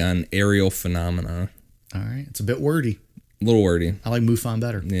Committee on Aerial Phenomena. All right. It's a bit wordy. A little wordy. I like MUFON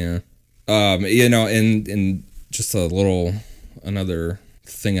better. Yeah. And just another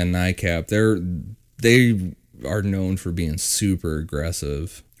thing on NICAP, they are known for being super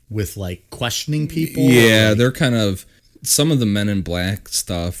aggressive. With, like, questioning people? Yeah, they're kind of... Some of the Men in Black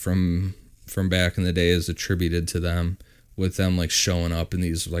stuff from back in the day is attributed to them, with them, like, showing up in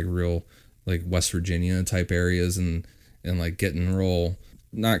these, like, real, like, West Virginia type areas and like, getting real...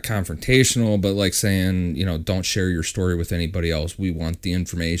 Not confrontational, but, like, saying, don't share your story with anybody else. We want the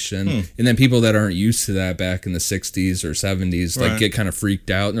information. And then people that aren't used to that back in the 60s or 70s, like, get kind of freaked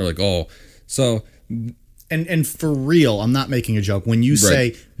out. And they're like, oh... So... And for real, I'm not making a joke. When you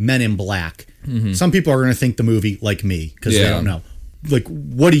say Men in Black, some people are going to think the movie like me because they don't know. Like,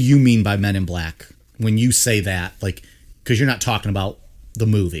 what do you mean by Men in Black when you say that? Like, because you're not talking about the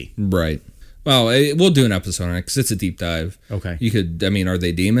movie. Right. Well, we'll do an episode on it because it's a deep dive. Okay. You could, are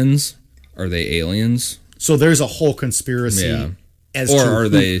they demons? Are they aliens? So there's a whole conspiracy as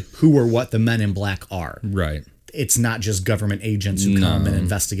to who or what the Men in Black are. Right. It's not just government agents who come and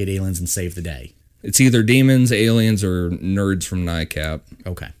investigate aliens and save the day. It's either demons, aliens, or nerds from NICAP.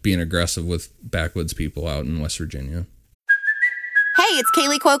 Okay. Being aggressive with backwoods people out in West Virginia. Hey, it's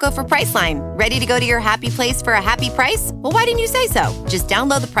Kaylee Cuoco for Priceline. Ready to go to your happy place for a happy price? Well, why didn't you say so? Just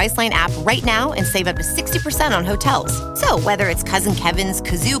download the Priceline app right now and save up to 60% on hotels. So whether it's Cousin Kevin's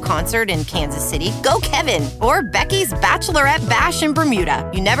Kazoo Concert in Kansas City, go Kevin, or Becky's Bachelorette Bash in Bermuda,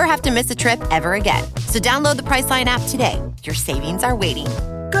 you never have to miss a trip ever again. So download the Priceline app today. Your savings are waiting.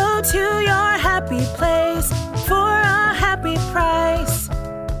 Go to your happy place for a happy price.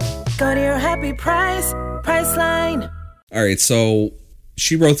 Go to your happy price, Priceline. All right, so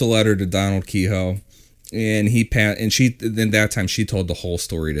she wrote the letter to Donald Kehoe, and that time she told the whole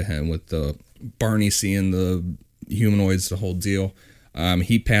story to him with the Barney seeing the humanoids, the whole deal.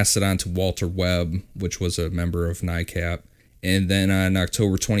 He passed it on to Walter Webb, which was a member of NICAP, and then on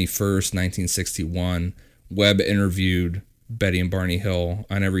October 21st, 1961, Webb interviewed Betty and Barney Hill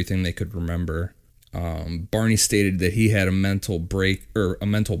on everything they could remember. Barney stated that he had a mental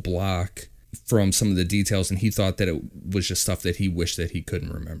block from some of the details, and he thought that it was just stuff that he wished that he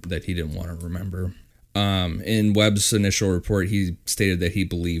couldn't remember, that he didn't want to remember. In Webb's initial report, he stated that he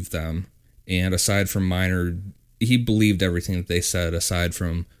believed them, and he believed everything that they said, aside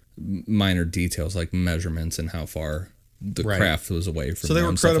from minor details like measurements and how far the craft was away from them. So they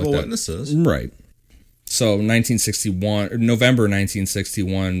were credible witnesses. Right. So November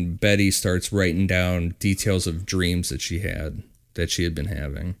 1961, Betty starts writing down details of dreams that she had been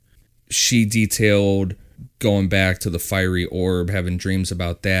having. She detailed going back to the fiery orb, having dreams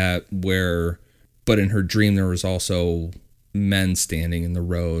about that, but in her dream there was also men standing in the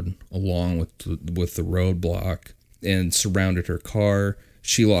road along with the roadblock. and surrounded her car.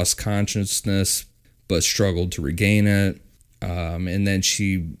 She lost consciousness but struggled to regain it. And then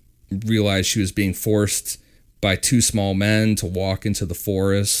she realized she was being forced by two small men to walk into the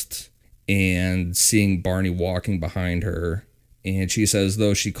forest, and seeing Barney walking behind her. And she says,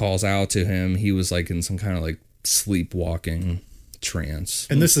 though she calls out to him, he was like in some kind of like sleepwalking trance.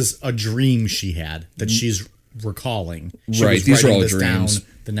 And this is a dream she had that she's recalling. She Right, was these are writing all this dreams. down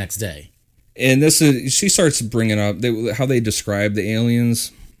the next day. And this is, she starts bringing up how they describe the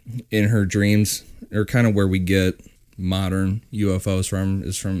aliens in her dreams, or kind of where we get modern UFOs from,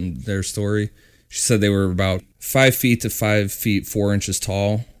 is from their story. She said they were about 5 feet to 5 feet 4 inches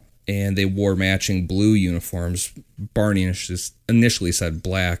tall, and they wore matching blue uniforms. Barney initially said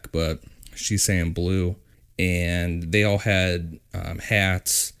black, but she's saying blue. And they all had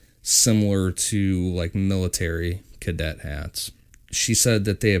hats similar to like military cadet hats. She said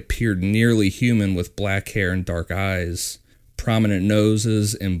that they appeared nearly human with black hair and dark eyes, prominent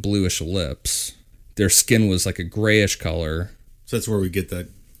noses, and bluish lips. Their skin was like a grayish color. So that's where we get that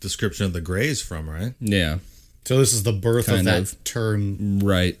description of the grays from, right? Yeah. So this is the birth of Kind that of. term,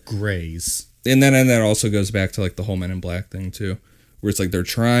 Right. grays. And that also goes back to like the whole Men in Black thing too, where it's like they're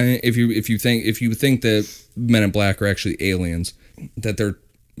trying. If you think that Men in Black are actually aliens, that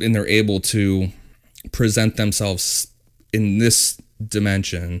they're able to present themselves in this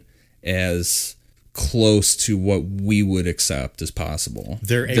dimension as close to what we would accept as possible.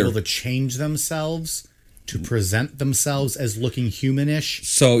 They're able to change themselves to present themselves as looking humanish,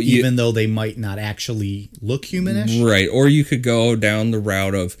 So even though they might not actually look humanish. Right. Or you could go down the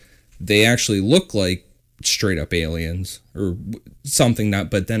route of they actually look like straight up aliens or something, not,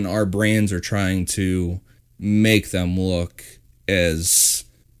 but then our brains are trying to make them look as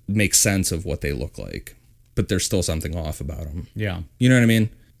make sense of what they look like, but there's still something off about them. Yeah. You know what I mean?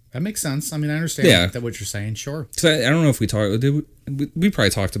 That makes sense. I mean, I understand that what you're saying. Sure. So I don't know if we talked, we probably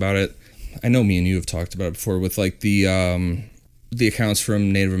talked about it. I know me and you have talked about it before with like the accounts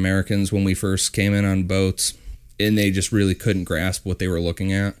from Native Americans when we first came in on boats, and they just really couldn't grasp what they were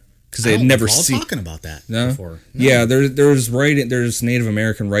looking at because they had never seen talking about that No? before. No. Yeah, there's Native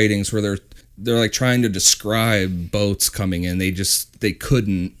American writings where they're like trying to describe boats coming in. They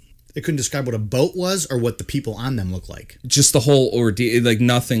couldn't. They couldn't describe what a boat was or what the people on them looked like. Just the whole ordeal, like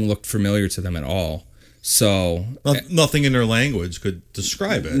nothing looked familiar to them at all. So nothing in their language could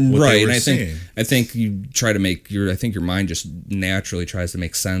describe it. What right, they were and seeing. I think you try to make your mind just naturally tries to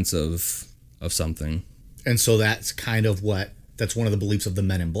make sense of something. And so that's kind of that's one of the beliefs of the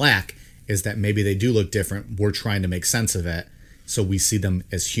Men in Black, is that maybe they do look different. We're trying to make sense of it. So we see them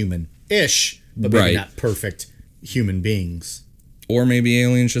as human-ish, but maybe not perfect human beings. Or maybe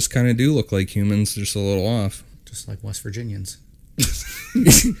aliens just kind of do look like humans, just a little off. Just like West Virginians.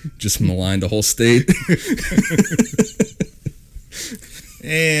 Just maligned a whole state.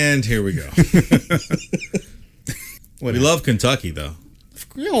 And here we go. We love Kentucky, though.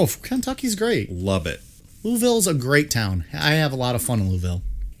 Kentucky's great. Love it. Louisville's a great town. I have a lot of fun in Louisville.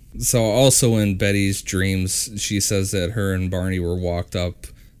 So also in Betty's dreams, she says that her and Barney were walked up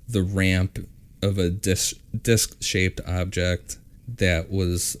the ramp of a disc-shaped object that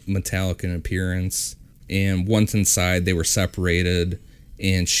was metallic in appearance. And once inside, they were separated,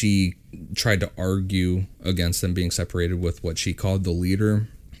 and she tried to argue against them being separated with what she called the leader.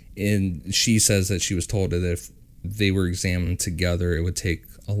 And she says that she was told that if they were examined together, it would take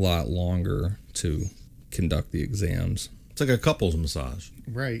a lot longer to conduct the exams. It's like a couples massage.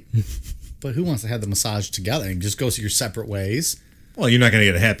 Right. But who wants to have the massage together and just go your separate ways? Well, you're not going to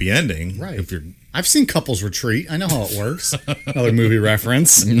get a happy ending. Right. If you're... I've seen Couples Retreat. I know how it works. Another movie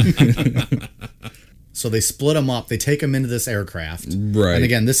reference. So they split them up. They take them into this aircraft. Right. And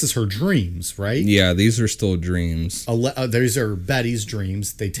again, this is her dreams, right? Yeah, these are still dreams. These are Betty's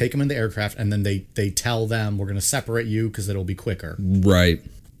dreams. They take them in the aircraft, and then they tell them, we're going to separate you because it'll be quicker. Right.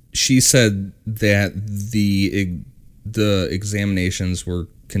 She said that the examinations were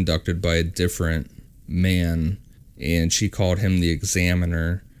conducted by a different man, and she called him the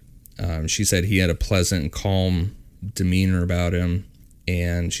examiner. She said he had a pleasant and calm demeanor about him,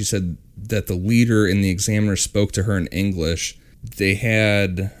 and she said that the leader and the examiner spoke to her in English. They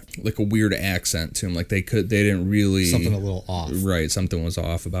had like a weird accent to them, like they didn't really... Something a little off. Right, something was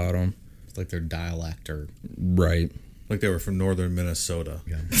off about them. It's like their dialect or... Right. Like they were from northern Minnesota.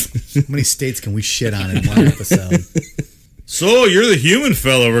 Yeah. How many states can we shit on in one episode? So, you're the human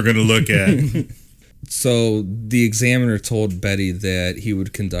fellow we're going to look at. So the examiner told Betty that he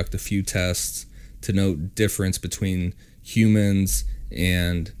would conduct a few tests to note difference between humans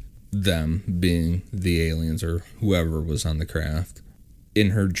and them being the aliens or whoever was on the craft.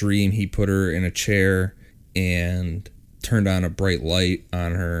 In her dream, he put her in a chair and turned on a bright light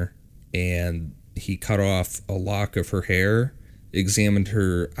on her, and he cut off a lock of her hair, examined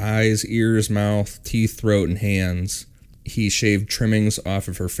her eyes, ears, mouth, teeth, throat, and hands. He shaved trimmings off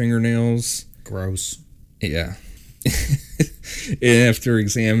of her fingernails. Gross. Yeah. And after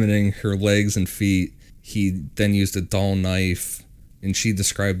examining her legs and feet, he then used a dull knife, and she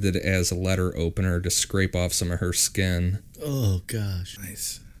described it as a letter opener to scrape off some of her skin. Oh, gosh.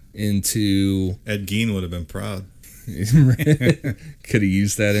 Nice. Into... Ed Gein would have been proud. Could have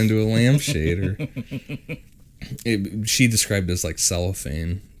used that into a lampshade. She described it as like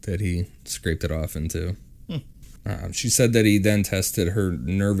cellophane that he scraped it off into. She said that he then tested her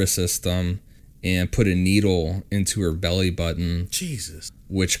nervous system and put a needle into her belly button. Jesus.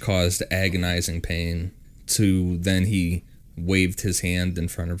 Which caused agonizing pain. Then he waved his hand in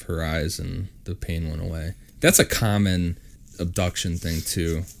front of her eyes and the pain went away. That's a common abduction thing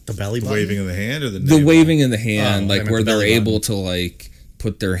too. The belly button? The waving of the hand or the navel? The waving of the hand, like where they're able button. to like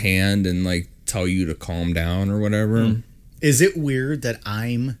put their hand and like tell you to calm down or whatever. Is it weird that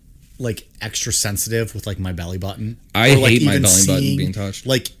I'm like extra sensitive with like my belly button? I hate my belly button being touched.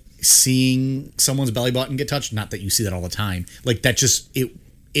 Like seeing someone's belly button get touched, not that you see that all the time. Like that just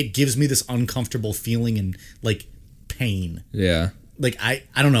it gives me this uncomfortable feeling and like pain. Yeah. Like I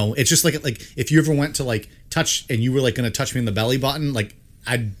don't know. It's just like if you ever went to like touch and you were like going to touch me in the belly button, like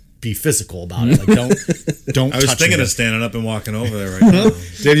I'd be physical about it. Like don't. I was thinking of standing up and walking over there right now.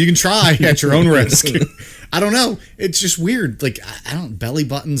 Dude, you can try at your own risk. I don't know. It's just weird. Like I don't. Belly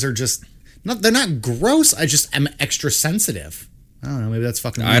buttons are just not. They're not gross. I just am extra sensitive. I don't know. Maybe that's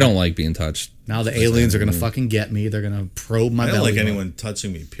fucking weird. I don't like being touched. Now the aliens are gonna fucking get me. They're gonna probe my belly. I don't like button. anyone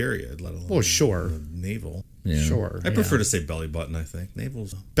touching me. Period. Let alone. Well, sure. The navel. Yeah. Sure. I prefer to say belly button. I think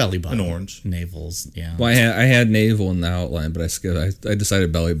navel's belly button. An orange. Navels. Yeah. Well, I had navel in the outline, but I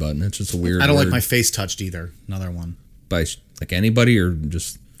decided belly button. It's just a weird. I don't word. like my face touched either. Another one. By like anybody or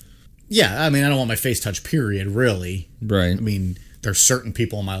just. Yeah, I mean, I don't want my face touched. Period. Really. Right. I mean, there's certain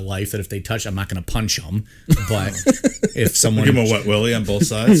people in my life that if they touch, I'm not going to punch them. But if someone give them a wet willy on both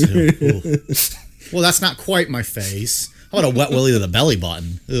sides. Well, that's not quite my face. How about a wet willy to the belly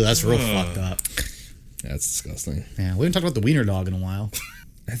button? Ooh, that's real fucked up. That's disgusting. Yeah, we haven't talked about the wiener dog in a while.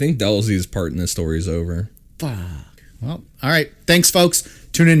 I think Delzy's part in this story is over. Fuck. Well, all right. Thanks, folks.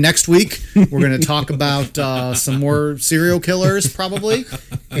 Tune in next week. We're going to talk about some more serial killers, probably.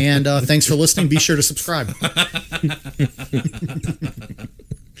 And thanks for listening. Be sure to subscribe.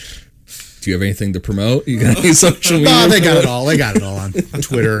 Do you have anything to promote? You got any social media? Oh, they got it all. They got it all on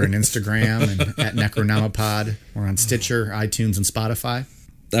Twitter and Instagram and at Necronomipod. We're on Stitcher, iTunes, and Spotify.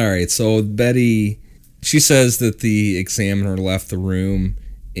 All right. So Betty, she says that the examiner left the room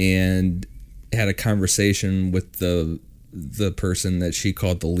and had a conversation with the person that she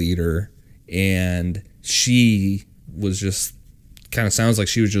called the leader, and she was just kind of sounds like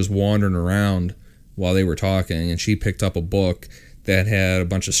she was just wandering around while they were talking, and she picked up a book that had a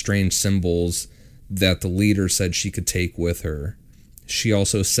bunch of strange symbols that the leader said she could take with her. She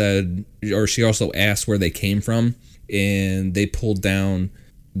also asked where they came from, and they pulled down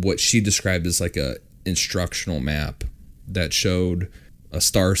what she described as like a instructional map that showed a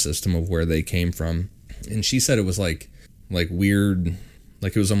star system of where they came from. And she said it was like weird,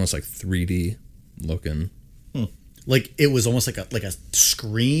 like it was almost like 3D looking. Like it was almost like a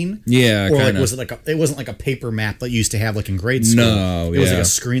screen. Yeah, or kinda. like was it it wasn't like a paper map that you used to have like in grade school. No, it was like a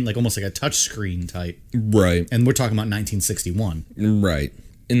screen, like almost like a touch screen type. Right. And we're talking about 1961. Right.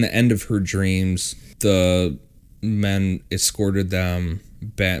 In the end of her dreams, the men escorted them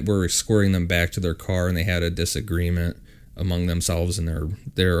back. Were escorting them back to their car, and they had a disagreement among themselves in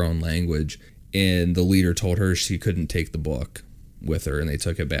their own language. And the leader told her she couldn't take the book with her, and they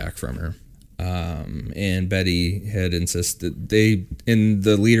took it back from her. And Betty had insisted the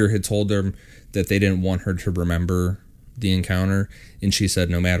leader had told them that they didn't want her to remember the encounter, and she said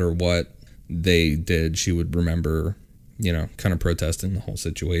no matter what they did, she would remember, kind of protesting the whole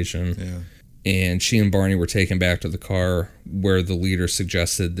situation. Yeah. And she and Barney were taken back to the car, where the leader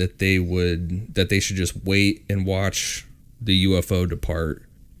suggested that they should just wait and watch the UFO depart,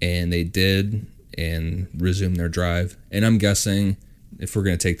 and they did, and resumed their drive. And I'm guessing, if we're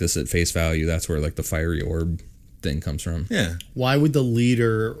going to take this at face value, that's where like the fiery orb thing comes from. Yeah. Why would the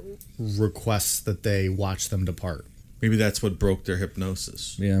leader request that they watch them depart? Maybe that's what broke their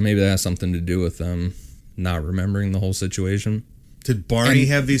hypnosis. Yeah, maybe that has something to do with them not remembering the whole situation. Did Barney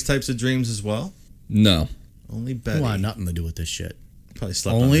have these types of dreams as well? No. Only Betty. Well, nothing to do with this shit. Probably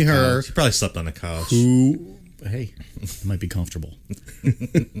slept Only on the her. couch. She probably slept on the couch. Hey, it might be comfortable.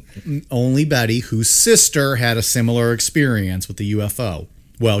 Only Betty, whose sister had a similar experience with the UFO,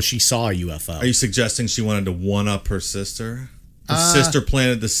 Well, she saw a UFO. Are you suggesting she wanted to one-up her sister? Her sister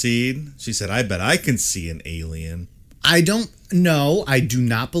planted the seed. She said, I bet I can see an alien. I don't know. I do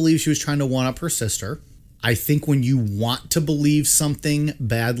not believe she was trying to one-up her sister. I think when you want to believe something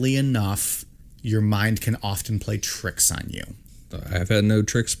badly enough, your mind can often play tricks on you. I've had no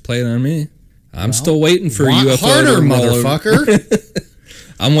tricks played on me. I'm still waiting for a UFO harder, to roll over. motherfucker.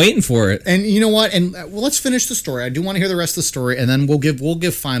 I'm waiting for it. And you know what? And let's finish the story. I do want to hear the rest of the story, and then we'll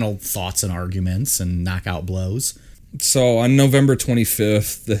give final thoughts and arguments and knockout blows. So on November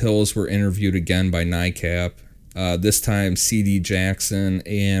 25th, the Hills were interviewed again by NICAP. This time, C.D. Jackson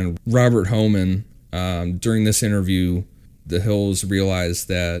and Robert Homan. During this interview, the Hills realized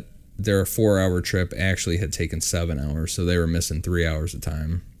that their 4-hour trip actually had taken 7 hours, so they were missing 3 hours of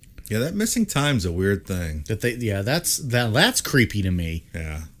time. Yeah, that missing time's a weird thing. That's creepy to me.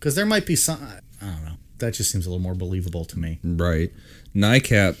 Yeah. Because there might be some, I don't know. That just seems a little more believable to me. Right.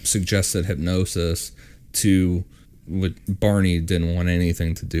 NICAP suggested hypnosis to what Barney didn't want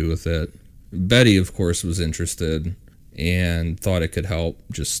anything to do with it. Betty, of course, was interested and thought it could help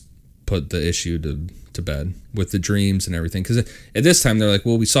just put the issue to bed with the dreams and everything. Because at this time, they're like,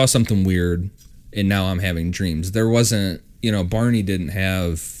 well, we saw something weird, and now I'm having dreams. There wasn't, Barney didn't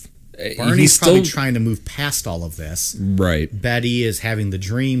have... Barney's probably trying to move past all of this. Right. Betty is having the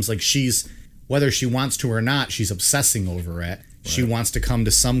dreams. Like, whether she wants to or not, she's obsessing over it. Right. She wants to come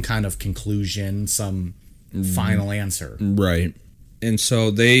to some kind of conclusion, some final answer. Right. And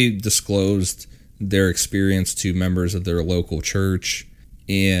so they disclosed their experience to members of their local church.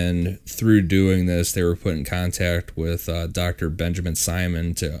 And through doing this, they were put in contact with Dr. Benjamin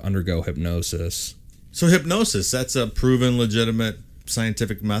Simon to undergo hypnosis. So hypnosis, that's a proven, legitimate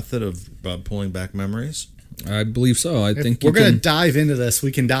scientific method of pulling back memories? I believe so. I think we're going to dive into this.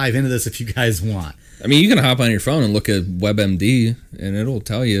 We can dive into this if you guys want. I mean, you can hop on your phone and look at WebMD, and it'll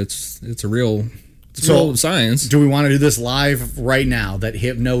tell you it's a real science. Do we want to do this live right now, that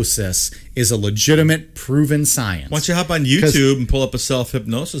hypnosis is a legitimate, proven science? Why don't you hop on YouTube and pull up a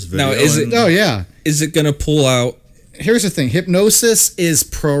self-hypnosis video? Now, is it going to pull out... Here's the thing. Hypnosis is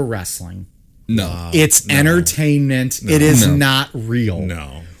pro wrestling. No. It's entertainment. No. It is not real.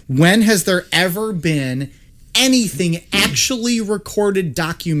 No. When has there ever been anything actually recorded,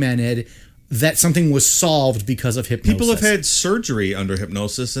 documented, that something was solved because of hypnosis? People have had surgery under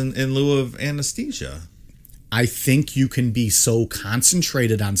hypnosis in lieu of anesthesia. I think you can be so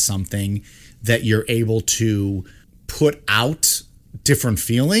concentrated on something that you're able to put out different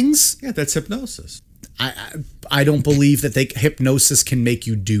feelings. Yeah, that's hypnosis. I don't believe that hypnosis can make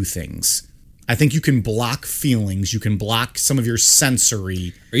you do things. I think you can block feelings. You can block some of your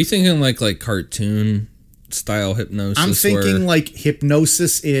sensory. Are you thinking like cartoon style hypnosis? I'm thinking like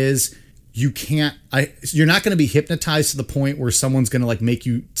hypnosis is you're not going to be hypnotized to the point where someone's going to like make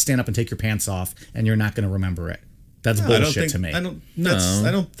you stand up and take your pants off and you're not going to remember it. That's bullshit to me. I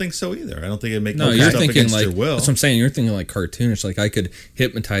don't think so either. I don't think it makes you're stuff thinking against like, your will. That's what I'm saying. You're thinking like cartoonish. Like I could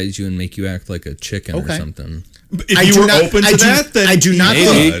hypnotize you and make you act like a chicken or something. If you were open to that, then I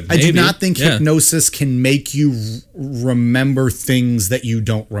do not think hypnosis can make you remember things that you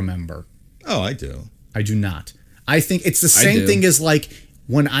don't remember. Oh, I do. I do not. I think it's the same thing as like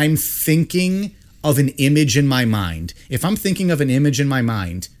when I'm thinking of an image in my mind. If I'm thinking of an image in my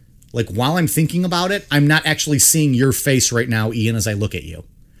mind, like while I'm thinking about it, I'm not actually seeing your face right now, Ian, as I look at you.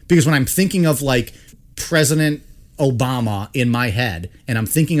 Because when I'm thinking of like President Obama in my head and I'm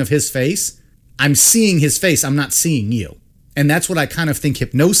thinking of his face, I'm seeing his face. I'm not seeing you. And that's what I kind of think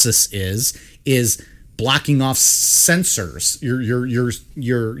hypnosis is blocking off sensors,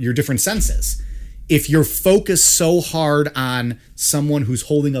 your different senses. If you're focused so hard on someone who's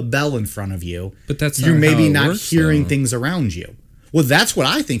holding a bell in front of you, but that's you're maybe not hearing things around you. Well, that's what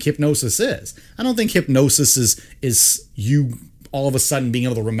I think hypnosis is. I don't think hypnosis is you all of a sudden being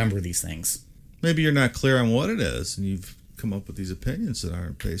able to remember these things. Maybe you're not clear on what it is, and you've come up with these opinions that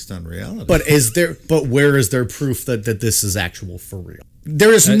aren't based on reality. But where is there proof that this is actual for real?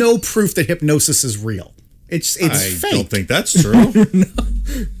 There is no proof that hypnosis is real. It's fake. I don't think that's true. No.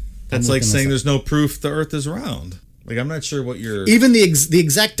 That's like saying there's no proof the earth is round. Like, I'm not sure what you're... Even the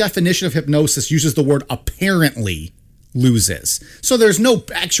exact definition of hypnosis uses the word apparently loses. So there's no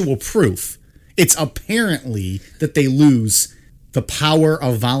actual proof. It's apparently that they lose the power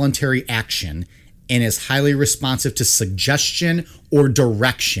of voluntary action and is highly responsive to suggestion or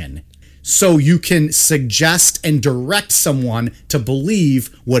direction. So you can suggest and direct someone to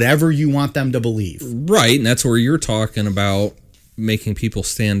believe whatever you want them to believe. Right, and that's where you're talking about making people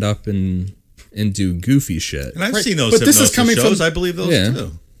stand up and do goofy shit. And I've seen those hypnosis shows. I believe those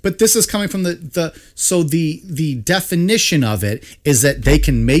too. But this is coming from the definition of it is that they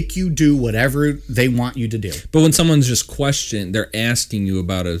can make you do whatever they want you to do. But when someone's just questioning, they're asking you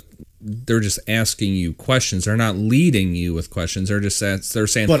about they're just asking you questions. They're not leading you with questions. They're just they're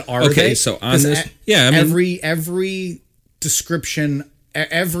saying, but are okay, they? So on this, I mean, every description,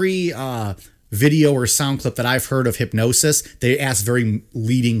 every video or sound clip that I've heard of hypnosis, they ask very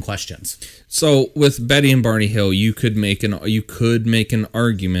leading questions. So with Betty and Barney Hill, you could make an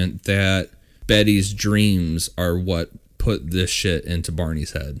argument that Betty's dreams are what put this shit into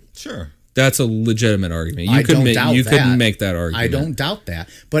Barney's head. Sure. That's a legitimate argument. I don't doubt that. Could make that argument. I don't doubt that.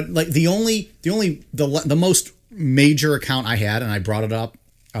 But like the most major account I had, and I brought it up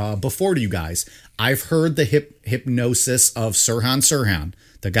before to you guys, I've heard the hypnosis of Sirhan Sirhan,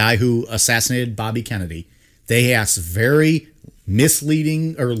 the guy who assassinated Bobby Kennedy. They asked very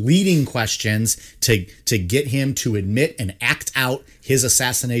misleading or leading questions to get him to admit and act out his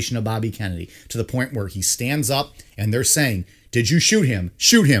assassination of Bobby Kennedy, to the point where he stands up and they're saying, "Did you shoot him?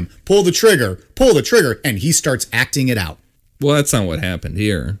 Shoot him. Pull the trigger. Pull the trigger." And he starts acting it out. Well, that's not what happened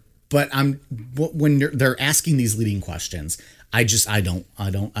here. But when they're asking these leading questions, I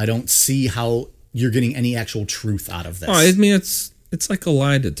don't see how you're getting any actual truth out of this. Oh, I mean, it's like a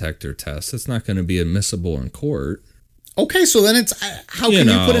lie detector test. It's not going to be admissible in court. Okay, so then it's how can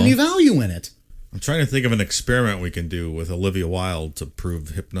you put any value in it? I'm trying to think of an experiment we can do with Olivia Wilde to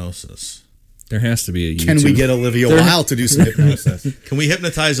prove hypnosis. There has to be a YouTube. Can we get Olivia Wilde to do some hypnosis? Can we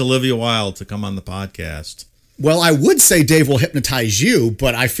hypnotize Olivia Wilde to come on the podcast? Well, I would say Dave will hypnotize you,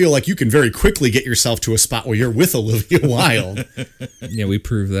 but I feel like you can very quickly get yourself to a spot where you're with Olivia Wilde. Yeah, we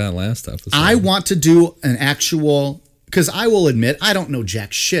proved that last episode. I want to do an actual, because I will admit, I don't know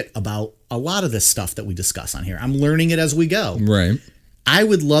jack shit about a lot of this stuff that we discuss on here. I'm learning it as we go. Right. I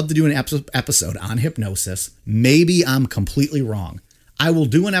would love to do an episode on hypnosis. Maybe I'm completely wrong. I will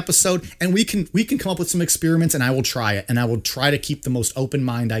do an episode, and we can come up with some experiments, and I will try it, and I will try to keep the most open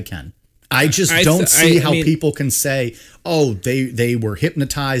mind I can. I just don't see how people can say, "Oh, they were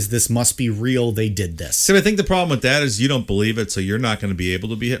hypnotized. This must be real. They did this." So I think the problem with that is you don't believe it, so you're not going to be able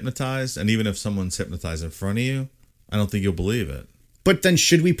to be hypnotized. And even if someone's hypnotized in front of you, I don't think you'll believe it. But then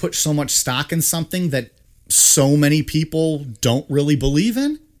should we put so much stock in something that so many people don't really believe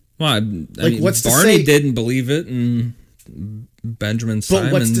in? Well, I mean, what's Barney didn't believe it, and Benjamin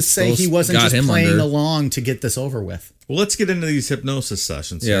Simon. But what's to say he wasn't just playing along to get this over with? Well, let's get into these hypnosis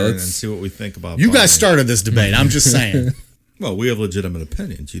sessions here and see what we think about You Barney. guys started this debate. I'm just saying. Well, we have legitimate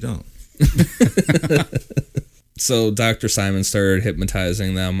opinions. You don't. So Dr. Simon started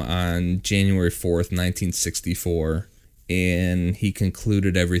hypnotizing them on January 4th, 1964, and he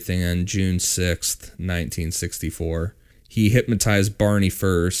concluded everything on June 6th, 1964. He hypnotized Barney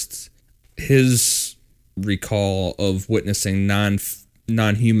first. His recall of witnessing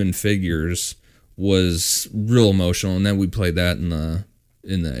non-human figures was real emotional, and then we played that in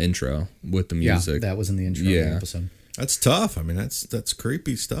the intro with the music. Yeah, that was in the intro of the episode. That's tough. I mean, that's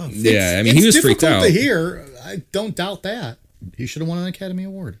creepy stuff. Yeah, I mean, he was freaked out. It's difficult to hear. I don't doubt that. He should have won an Academy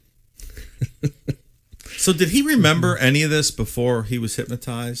Award. So did he remember any of this before he was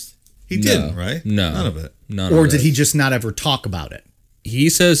hypnotized? He didn't, right? No. None of it. Or did he just not ever talk about it? He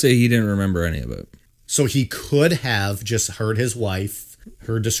says that he didn't remember any of it. So he could have just heard his wife,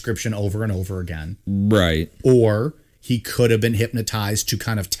 her description over and over again. Right. Or he could have been hypnotized to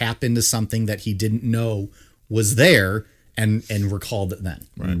kind of tap into something that he didn't know was there and recalled it then.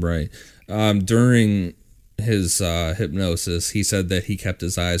 Right. During his hypnosis, he said that he kept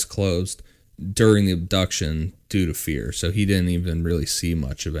his eyes closed during the abduction due to fear. So he didn't even really see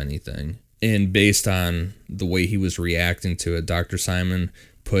much of anything. And based on the way he was reacting to it, Dr. Simon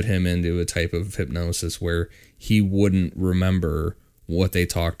put him into a type of hypnosis where he wouldn't remember what they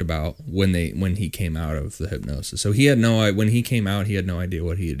talked about when he came out of the hypnosis. So he had when he came out, he had no idea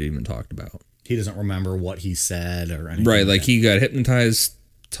what he had even talked about. He doesn't remember what he said or anything. Right, like he got hypnotized,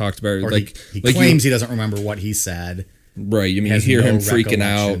 talked about it. Or like he claims he doesn't remember what he said. Right, you mean you hear him freaking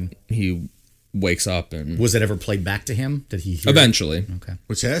out. He wakes up and... Was it ever played back to him? Did he hear Eventually. It? Okay.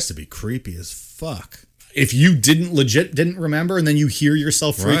 Which has to be creepy as fuck. If you didn't remember and then you hear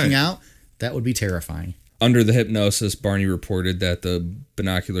yourself freaking out, that would be terrifying. Under the hypnosis, Barney reported that the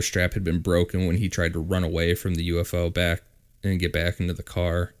binocular strap had been broken when he tried to run away from the UFO back and get back into the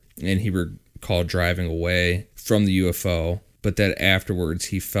car. And he recalled driving away from the UFO, but that afterwards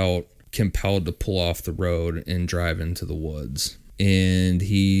he felt compelled to pull off the road and drive into the woods. And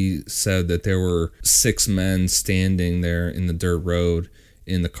he said that there were 6 men standing there in the dirt road,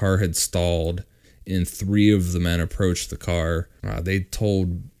 and the car had stalled, and 3 of the men approached the car. They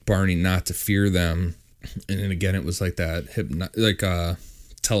told Barney not to fear them. And then again, it was like that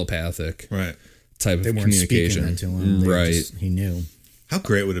telepathic Right. type of They weren't speaking communication. into him. They Right. he knew. How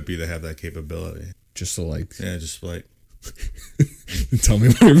great would it be to have that capability? Just to like, Yeah, just like. tell me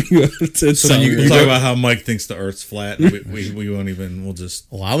whatever you have to So tell then you me. talk about how Mike thinks the Earth's flat, and we won't even. We'll just.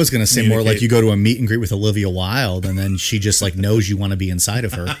 Well, I was going to say more like you go to a meet and greet with Olivia Wilde, and then she just like knows you want to be inside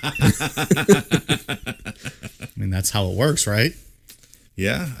of her. I mean, that's how it works, right?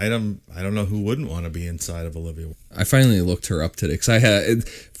 Yeah, I don't know who wouldn't want to be inside of Olivia. I finally looked her up today because I had,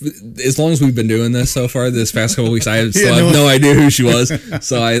 as long as we've been doing this so far, this past couple of weeks, I still have no idea who she was.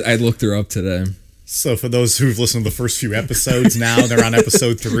 So I looked her up today. So for those who've listened to the first few episodes, now they're on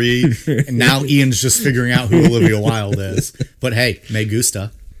episode 3, and now Ian's just figuring out who Olivia Wilde is. But hey, me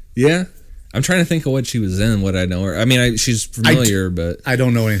gusta. Yeah. I'm trying to think of what she was in, what I know her. I mean, she's familiar, but I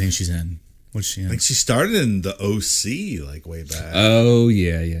don't know anything she's in. What's she in? I think she started in the OC like way back. oh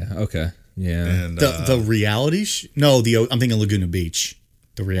yeah, okay, yeah. And The reality no, I'm thinking Laguna Beach.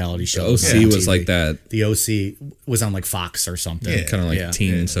 The reality show. The OC was like that. The OC was on like Fox or something. Yeah, kind of like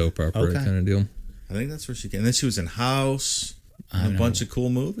teen soap opera kind of deal. I think that's where she came. And then she was in House, and a bunch of cool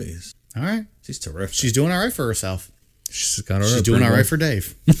movies. All right. She's terrific. She's doing all right for herself. She's got She's doing all right for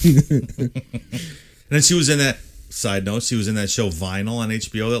Dave. And then she was in that, side note, she was in that show Vinyl on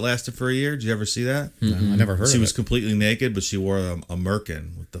HBO that lasted for a year. Did you ever see that? No, I never heard of it. She was completely naked, but she wore a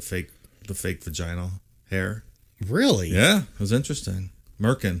merkin with the fake vaginal hair. Really? Yeah, it was interesting.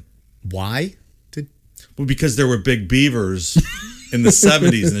 Merkin. Why? Well, because there were big beavers in the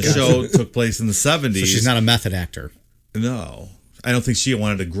 70s, and the show took place in the 70s. So she's not a method actor. No. I don't think she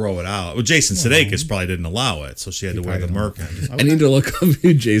wanted to grow it out. Well, Jason Sudeikis probably didn't allow it, so she had to wear the merkin. I need to look up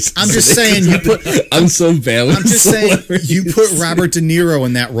who Jason. I'm just saying you put. I'm so bad. I'm just saying you put Robert De Niro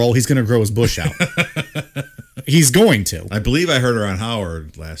in that role. He's going to grow his bush out. He's going to. I believe I heard her on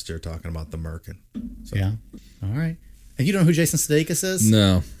Howard last year talking about the merkin. So. Yeah. All right. And you don't know who Jason Sudeikis is?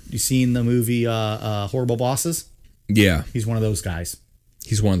 No. You seen the movie Horrible Bosses? Yeah. He's one of those guys.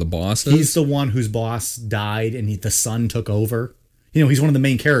 He's one of the bosses? He's the one whose boss died and the son took over. You know, he's one of the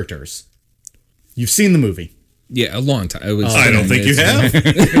main characters. You've seen the movie. Yeah, a long time. It was I don't think you have.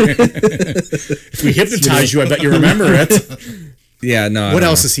 If we hypnotize you, I bet you remember it. Yeah, no. What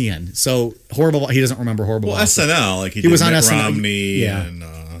else is he in? So, Horrible... He doesn't remember Horrible Bosses. SNL. Like he was on Mitt SNL. Romney Yeah. and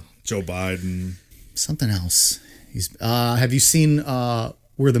Joe Biden. Something else. Have you seen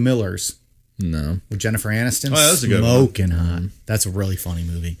We're the Millers? No. With Jennifer Aniston? Oh, that was a good one. Smoking hot. That's a really funny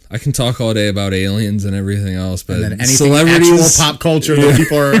movie. I can talk all day about aliens and everything else, but And then anything celebrities, actual pop culture that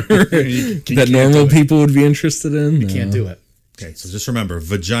people are... that normal people would be interested in. You can't do it. Okay, so just remember,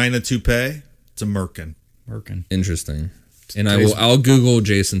 vagina toupee, it's a merkin. Working. Interesting. And I'll Google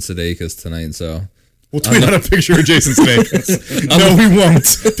Jason Sudeikis tonight, so... We'll tweet out a picture of Jason Sudeikis. No, we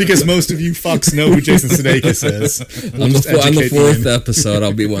won't, because most of you fucks know who Jason Sudeikis is. We'll on just the educate fourth you. episode,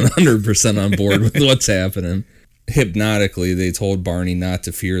 I'll be 100% on board with what's happening. Hypnotically, they told Barney not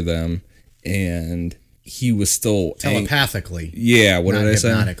to fear them, and he was still... Telepathically. Yeah, what Not did I say?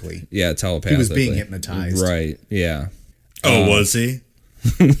 hypnotically. Yeah, telepathically. He was being hypnotized. Right, yeah. Oh, was he?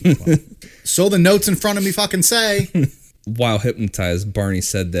 So the notes in front of me fucking say. While hypnotized, Barney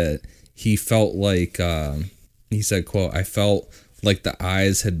said that he felt like, he said, quote, I felt like the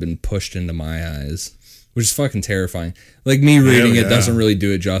eyes had been pushed into my eyes, which is fucking terrifying. Like, me reading it doesn't really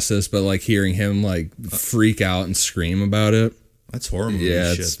do it justice, but like hearing him like freak out and scream about it. That's horrible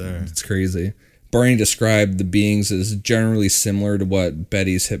shit there. It's crazy. Barney described the beings as generally similar to what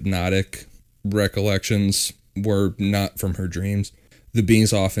Betty's hypnotic recollections were, not from her dreams. The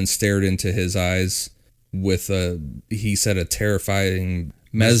beings often stared into his eyes with he said, a terrifying,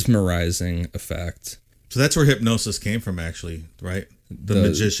 mesmerizing effect. So that's where hypnosis came from, actually, right? The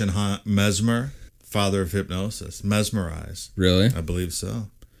magician Mesmer, father of hypnosis. Mesmerize. Really? I believe so.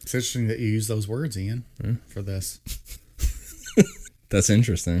 It's interesting that you use those words, Ian, for this. That's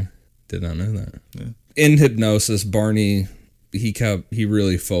interesting. Did not know that. Yeah. In hypnosis, Barney, he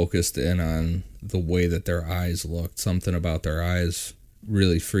really focused in on the way that their eyes looked. Something about their eyes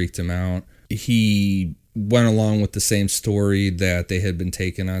really freaked him out. He went along with the same story that they had been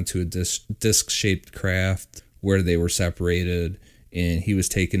taken onto a disc-shaped craft where they were separated, and he was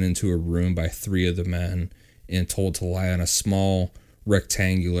taken into a room by 3 of the men and told to lie on a small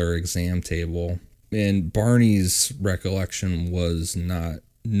rectangular exam table. And Barney's recollection was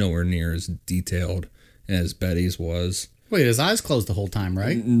nowhere near as detailed as Betty's was. Wait, his eyes closed the whole time,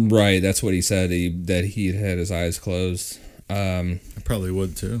 right? Right, that's what he said, that he had his eyes closed. I probably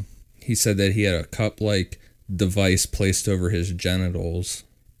would too. He said that he had a cup-like device placed over his genitals,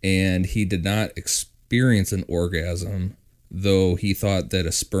 and he did not experience an orgasm, though he thought that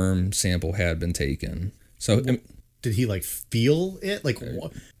a sperm sample had been taken. So Did he like feel it? Like,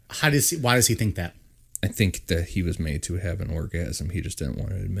 why does he think that? I think that he was made to have an orgasm. He just didn't want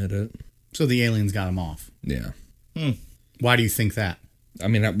to admit it. So the aliens got him off. Yeah. Why do you think that? I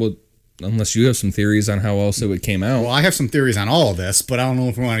mean, unless you have some theories on how else it came out. Well, I have some theories on all of this, but I don't know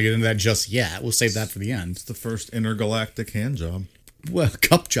if we want to get into that just yet. We'll save that for the end. It's the first intergalactic hand job. Well,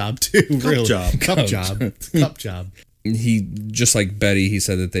 cup job too. Cup job. Cup job. He, just like Betty, he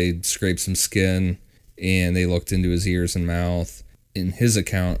said that they scraped some skin and they looked into his ears and mouth. In his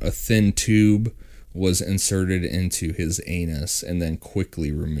account, a thin tube was inserted into his anus and then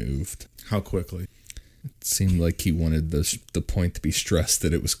quickly removed. How quickly? It seemed like he wanted the point to be stressed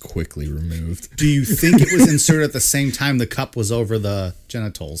that it was quickly removed. Do you think it was inserted at the same time the cup was over the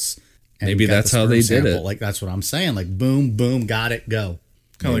genitals? Maybe that's how they did it. Like, that's what I'm saying. Like, boom, boom, got it, go.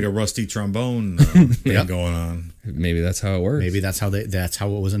 Kind of like a rusty trombone thing going on. Maybe that's how it works. Maybe that's how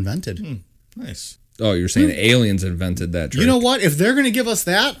it was invented. Nice. Oh, you're saying aliens invented that trick. You know what? If they're going to give us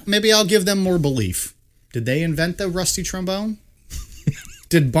that, maybe I'll give them more belief. Did they invent the rusty trombone?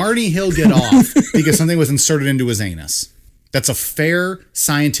 Did Barney Hill get off because something was inserted into his anus? That's a fair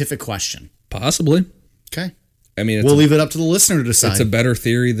scientific question. Possibly. Okay. I mean, we'll leave it up to the listener to decide. It's a better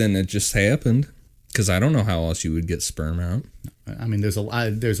theory than it just happened, because I don't know how else you would get sperm out. I mean, there's a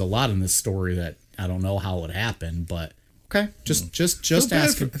lot in this story that I don't know how it happened, but okay, just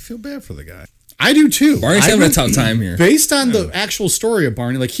ask. I feel bad for the guy. I do too. Barney's having a tough time here. Based on the actual story of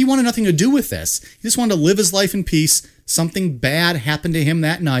Barney, like, he wanted nothing to do with this. He just wanted to live his life in peace. Something bad happened to him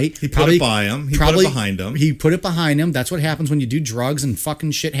that night. He put it by him. He put it behind him. He put it behind him. That's what happens when you do drugs and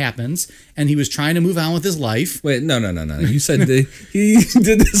fucking shit happens. And he was trying to move on with his life. Wait, no. You said he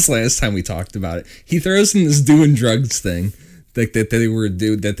did this last time we talked about it. He throws in this doing drugs thing. Like that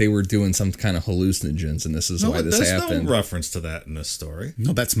they were doing some kind of hallucinogens, and this is why this happened. There's no reference to that in this story.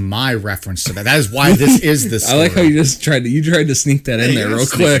 No, that's my reference to that. That is why this is the story. I like how you just tried to sneak that in there real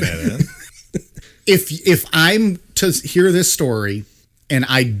quick. If I'm to hear this story and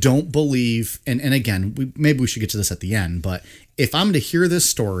I don't believe, and again, maybe we should get to this at the end, but if I'm to hear this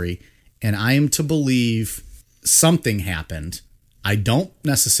story and I am to believe something happened, I don't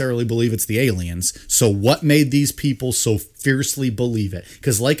necessarily believe it's the aliens. So what made these people so fiercely believe it?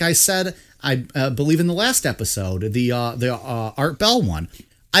 Because like I said, I believe in the last episode, the Art Bell one,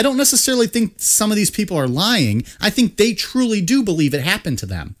 I don't necessarily think some of these people are lying. I think they truly do believe it happened to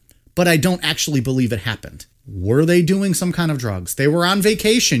them, but I don't actually believe it happened. Were they doing some kind of drugs? They were on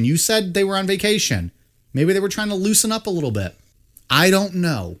vacation. You said they were on vacation. Maybe they were trying to loosen up a little bit. I don't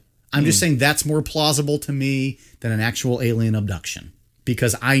know. I'm just saying that's more plausible to me than an actual alien abduction,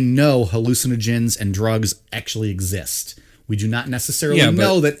 because I know hallucinogens and drugs actually exist. We do not necessarily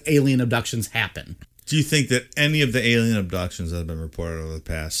know that alien abductions happen. Do you think that any of the alien abductions that have been reported over the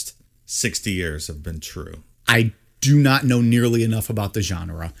past 60 years have been true? I do not know nearly enough about the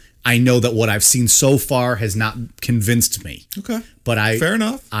genre. I know that what I've seen so far has not convinced me. Okay. But fair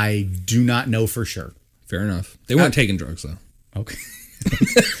enough. I do not know for sure. Fair enough. They weren't taking drugs, though. Okay.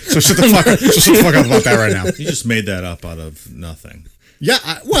 So shut the fuck up about that right now. You just made that up out of nothing. Yeah,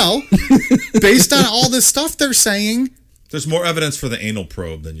 well, based on all this stuff they're saying, there's more evidence for the anal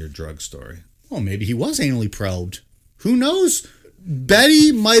probe than your drug story. Well, maybe he was anally probed. Who knows?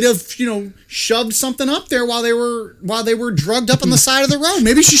 Betty might have, shoved something up there while they were drugged up on the side of the road.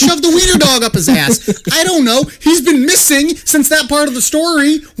 Maybe she shoved the wiener dog up his ass. I don't know. He's been missing since that part of the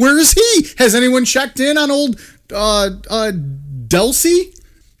story. Where is he? Has anyone checked in on old Dulcie?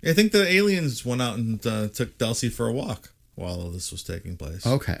 I think the aliens went out and took Dulcie for a walk while all this was taking place.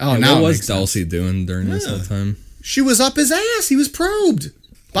 Okay. Oh, now what was Dulcie doing during this whole time? She was up his ass. He was probed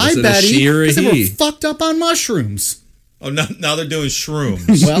by Betty. Betty because they he? were fucked up on mushrooms. Oh, now they're doing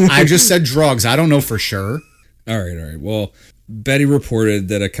shrooms. Well, I just said drugs. I don't know for sure. All right. Well, Betty reported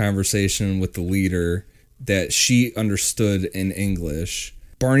that a conversation with the leader that she understood in English.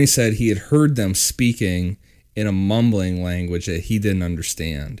 Barney said he had heard them speaking in a mumbling language that he didn't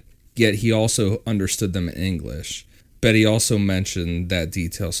understand, yet he also understood them in English. Betty also mentioned that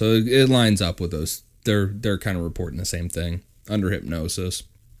detail, so it lines up with those. They're kind of reporting the same thing under hypnosis.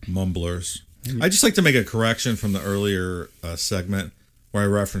 Mumblers. I'd just like to make a correction from the earlier segment where I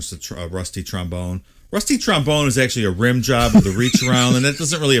referenced the rusty trombone. Rusty trombone is actually a rim job with a reach around, and that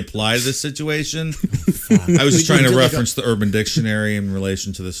doesn't really apply to this situation. I was just trying to reference the Urban Dictionary in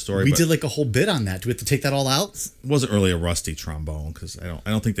relation to this story. We did like a whole bit on that. Do we have to take that all out? It wasn't really a rusty trombone because I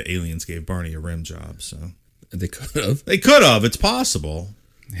don't think the aliens gave Barney a rim job. So they could have. They could have. It's possible.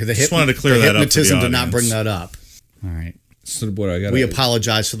 Just wanted to clear that up. Hypnotism did not bring that up. All right. So what I got? We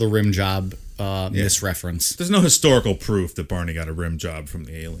apologize for the rim job misreference. There's no historical proof that Barney got a rim job from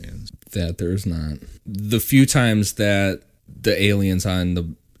the aliens. That there's not. The few times that the aliens on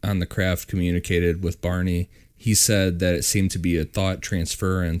the craft communicated with Barney, he said that it seemed to be a thought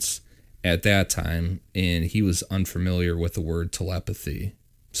transference at that time, and he was unfamiliar with the word telepathy.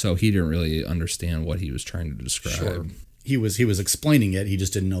 So he didn't really understand what he was trying to describe. Sure. He was explaining it, he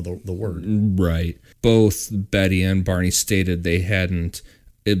just didn't know the word. Right. Both Betty and Barney stated they hadn't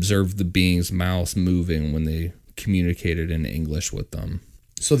observed the beings' mouths moving when they communicated in English with them.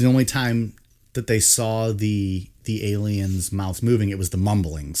 So the only time that they saw the aliens' mouths moving, it was the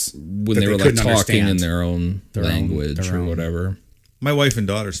mumblings. When they were like talking in their own language or whatever. My wife and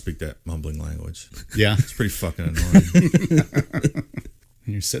daughter speak that mumbling language. Yeah. It's pretty fucking annoying.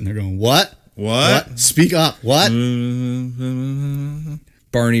 And you're sitting there going, what? What? Speak up. What?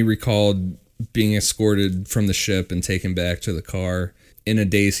 Barney recalled being escorted from the ship and taken back to the car. In a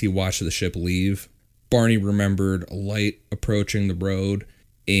daze, he watched the ship leave. Barney remembered a light approaching the road,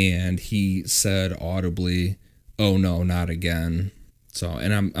 and he said audibly, "Oh no, not again." So,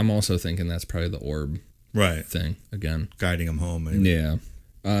 and I'm also thinking that's probably the orb thing again. Guiding him home, maybe.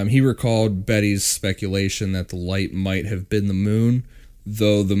 Yeah. He recalled Betty's speculation that the light might have been the moon,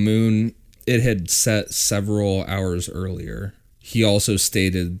 though the moon, it had set several hours earlier. He also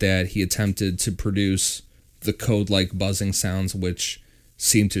stated that he attempted to produce the code-like buzzing sounds, which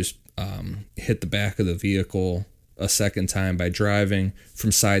seemed to hit the back of the vehicle a second time by driving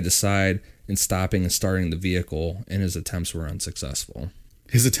from side to side and stopping and starting the vehicle, and his attempts were unsuccessful.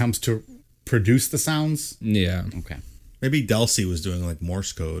 His attempts to produce the sounds? Yeah. Okay. Maybe Delsey was doing like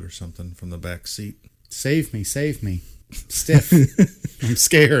Morse code or something from the back seat. Save me. Stiff. I'm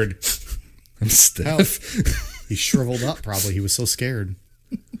scared. I'm stiff. Help. He shriveled up probably. He was so scared.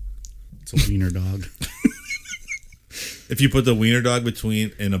 It's a wiener dog. If you put the wiener dog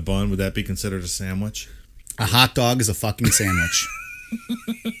in a bun, would that be considered a sandwich? A hot dog is a fucking sandwich.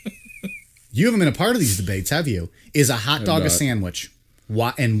 You haven't been a part of these debates, have you? Is a hot dog a sandwich?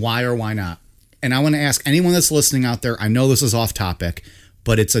 Why and why or why not? And I want to ask anyone that's listening out there, I know this is off topic,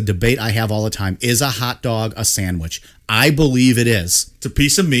 but it's a debate I have all the time. Is a hot dog a sandwich? I believe it is. It's a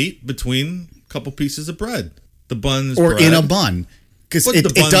piece of meat between a couple pieces of bread. The bun's or bread. In a bun. Because it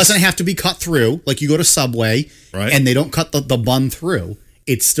doesn't have to be cut through. Like you go to Subway and they don't cut the bun through.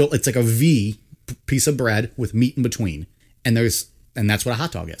 It's like a V piece of bread with meat in between. And that's what a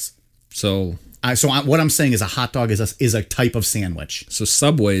hot dog is. So what I'm saying is a hot dog is a type of sandwich. So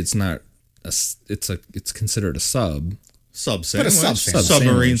Subway, it's not it's considered a sub sandwich.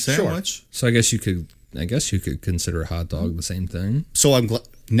 Submarine sandwich. Sure. So I guess you could consider a hot dog the same thing. So I'm glad.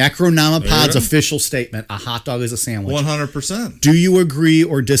 Necronomipod's official statement, a hot dog is a sandwich. 100%. Do you agree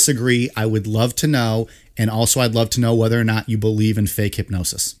or disagree? I would love to know. And also I'd love to know whether or not you believe in fake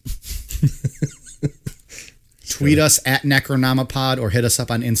hypnosis. Tweet us at Necronomipod or hit us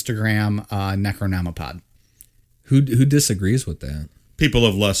up on Instagram, Necronomipod. Who disagrees with that? People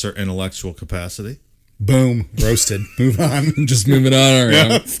of lesser intellectual capacity. Boom. Roasted. Move on. Just moving on. All right.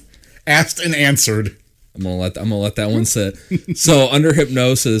 Yeah. Asked and answered. I'm gonna let that one sit. So under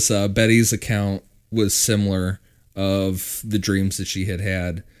hypnosis, Betty's account was similar of the dreams that she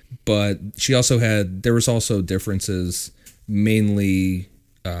had, but there was also differences, mainly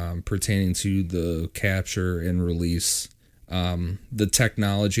pertaining to the capture and release. The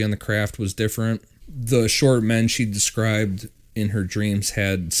technology on the craft was different. The short men she described in her dreams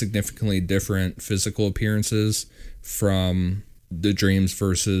had significantly different physical appearances from the dreams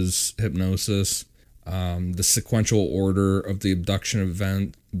versus hypnosis. The sequential order of the abduction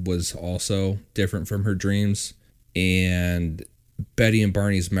event was also different from her dreams, and Betty and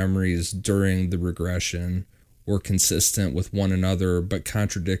Barney's memories during the regression were consistent with one another but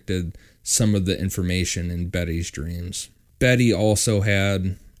contradicted some of the information in Betty's dreams. Betty also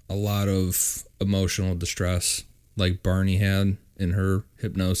had a lot of emotional distress like Barney had in her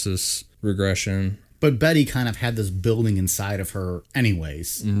hypnosis regression. But Betty kind of had this building inside of her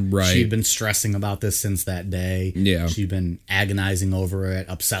anyways. Right. She'd been stressing about this since that day. Yeah. She'd been agonizing over it,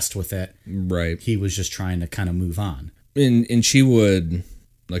 obsessed with it. Right. He was just trying to kind of move on. And she would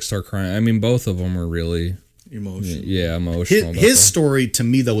like start crying. I mean, both of them were really emotional. Yeah, emotional. His story to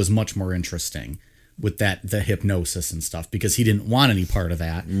me though was much more interesting with the hypnosis and stuff because he didn't want any part of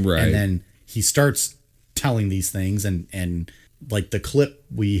that. Right. And then he starts telling these things and like the clip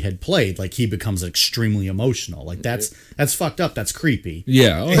we had played, like he becomes extremely emotional. Like that's fucked up. That's creepy.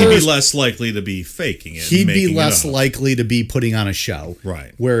 Yeah. He'd be less likely to be faking it. He'd be less likely to be putting on a show.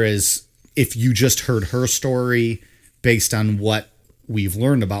 Right. Whereas if you just heard her story based on what we've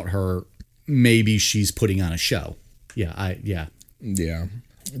learned about her, maybe she's putting on a show. Yeah.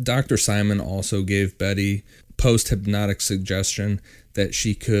 Dr. Simon also gave Betty post-hypnotic suggestion that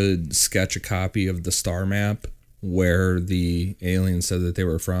she could sketch a copy of the star map where the aliens said that they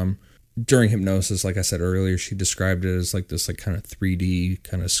were from. During hypnosis, like I said earlier, she described it as like this like kind of 3D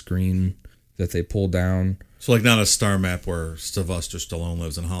kind of screen that they pull down. So like not a star map where Sylvester Stallone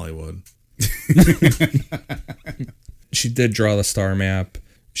lives in Hollywood. She did draw the star map.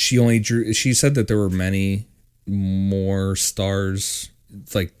 She said that there were many more stars.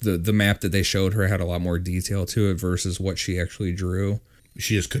 Like the map that they showed her had a lot more detail to it versus what she actually drew.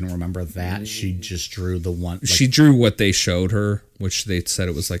 She just couldn't remember that. She just drew the one. She drew what they showed her, which they said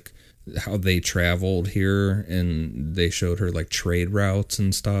it was like how they traveled here, and they showed her like trade routes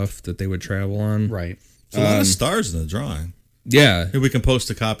and stuff that they would travel on. Right. There's a lot of stars in the drawing. Yeah. Maybe we can post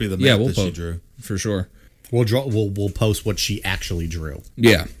a copy of the map that she drew. For sure. We'll post what she actually drew.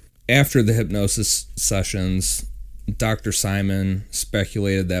 Yeah. After the hypnosis sessions, Dr. Simon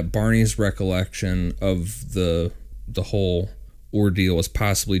speculated that Barney's recollection of the whole ordeal was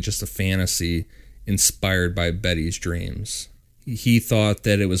possibly just a fantasy inspired by Betty's dreams. He thought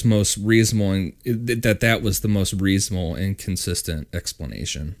that it was most reasonable and that was the most reasonable and consistent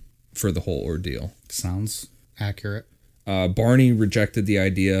explanation for the whole ordeal. Sounds accurate. Barney rejected the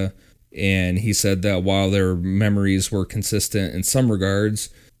idea, and he said that while their memories were consistent in some regards,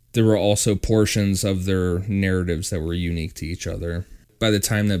 there were also portions of their narratives that were unique to each other. By the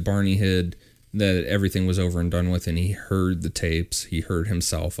time that Barney that everything was over and done with and he heard the tapes, he heard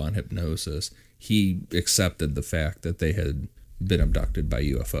himself on hypnosis, he accepted the fact that they had been abducted by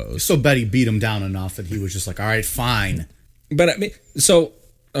UFOs. So Betty beat him down enough that he was just like, all right, fine. But I mean, so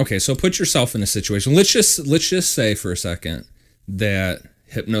put yourself in a situation. Let's just say for a second that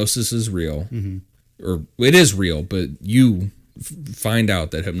hypnosis is real, or it is real, but you find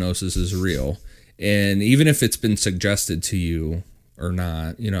out that hypnosis is real, and even if it's been suggested to you or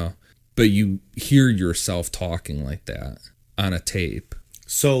not, but you hear yourself talking like that on a tape.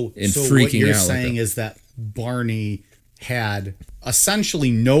 So freaking what you're out saying is that Barney had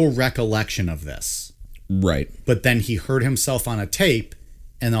essentially no recollection of this. Right. But then he heard himself on a tape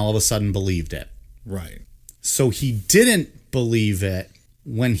and all of a sudden believed it. Right. So he didn't believe it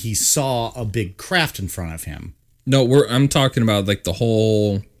when he saw a big craft in front of him. No, I'm talking about like the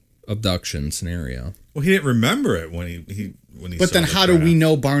whole abduction scenario. Well, he didn't remember it when he But then how do we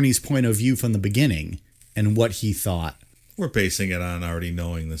know Barney's point of view from the beginning and what he thought? We're basing it on already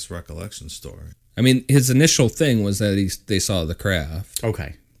knowing this recollection story. I mean, his initial thing was that they saw the craft. Okay.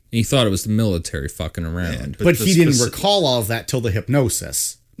 And he thought it was the military fucking around. Yeah, but he didn't recall all of that till the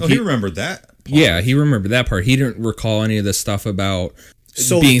hypnosis. No, he remembered that part. Yeah, he remembered that part. He didn't recall any of the stuff about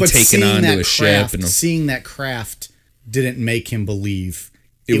being taken onto a ship. Seeing that craft didn't make him believe.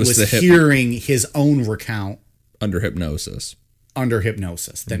 It was the hearing his own recount under hypnosis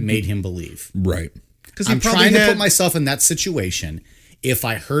that made him believe. Right. I'm trying to put myself in that situation. If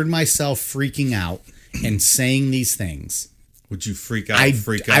I heard myself freaking out and saying these things, would you freak out?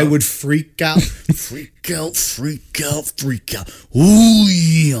 I would freak out. freak out. Oh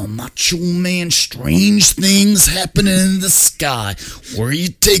yeah, macho man, strange things happening in the sky. Where are you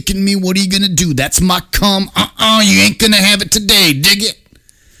taking me? What are you gonna do? That's my cum. You ain't gonna have it today, dig it?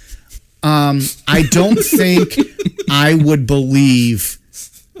 I don't think I would believe.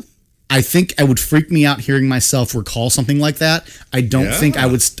 I think it would freak me out hearing myself recall something like that. I don't think I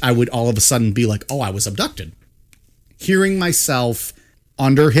would all of a sudden be like, oh, I was abducted. Hearing myself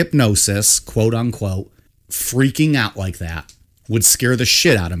under hypnosis, quote unquote, freaking out like that would scare the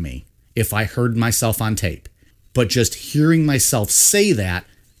shit out of me if I heard myself on tape. But just hearing myself say that,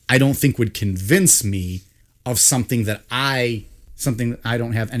 I don't think would convince me of something that I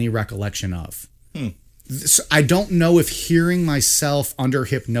don't have any recollection of. So I don't know if hearing myself under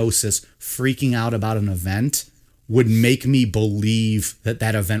hypnosis freaking out about an event would make me believe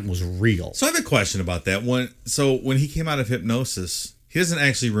that event was real. So I have a question about that. When he came out of hypnosis, he doesn't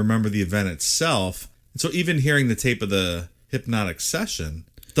actually remember the event itself. So even hearing the tape of the hypnotic session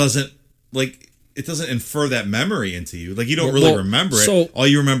doesn't infer that memory into you. Like you don't really remember it. All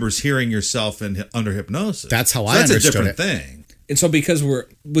you remember is hearing yourself under hypnosis. That's how I understood it. That's a different thing. And so because we're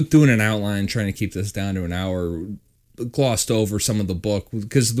doing an outline, trying to keep this down to an hour, glossed over some of the book,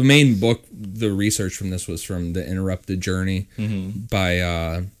 because the main book, the research from this was from The Interrupted Journey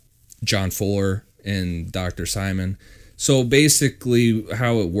by John Fuller and Dr. Simon. So basically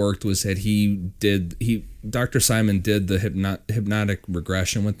how it worked was that Dr. Simon did the hypnotic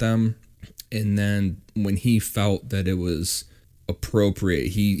regression with them. And then when he felt that it was appropriate.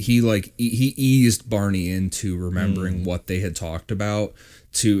 He eased Barney into remembering what they had talked about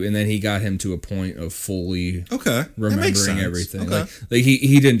and then he got him to a point of fully remembering everything. Okay. Like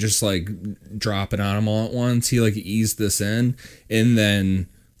he didn't just like drop it on him all at once. He like eased this in and then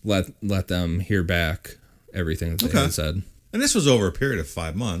let them hear back everything that they had said. And this was over a period of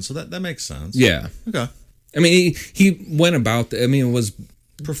 5 months, so that makes sense. Yeah. Okay. I mean, he went about. It was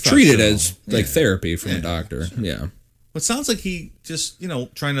treated as like therapy from a doctor. Sure. Yeah. Well, it sounds like he just,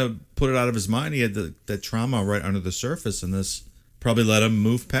 trying to put it out of his mind. He had that trauma right under the surface, and this probably let him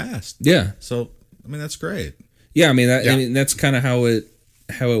move past. Yeah. So, I mean, that's great. Yeah, I mean, that's kind of how it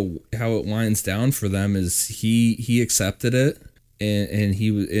winds down for them. Is he accepted it, and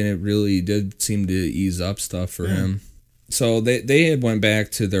it really did seem to ease up stuff for him. So they had went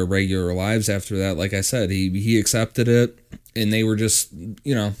back to their regular lives after that. Like I said, he accepted it, and they were just,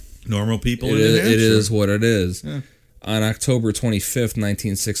 normal people in New Hampshire. It is what it is. Yeah. On October 25th,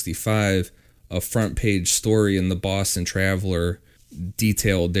 1965, a front page story in the Boston Traveler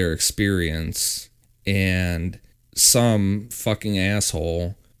detailed their experience, and some fucking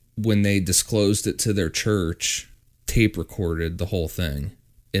asshole, when they disclosed it to their church, tape recorded the whole thing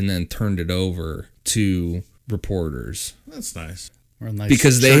and then turned it over to reporters. That's nice. Nice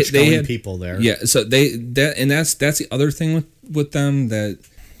because they had people there. Yeah, so that's the other thing with them that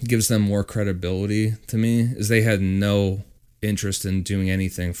gives them more credibility to me, is they had no interest in doing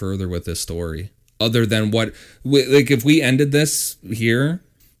anything further with this story other than if we ended this here,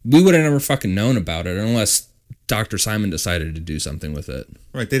 we would have never fucking known about it unless Dr. Simon decided to do something with it.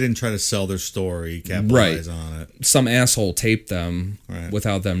 Right, they didn't try to sell their story, capitalize on it. Some asshole taped them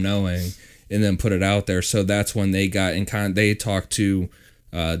without them knowing, and then put it out there. So that's when they got they talked to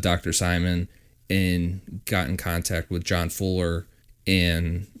Dr. Simon and got in contact with John Fuller,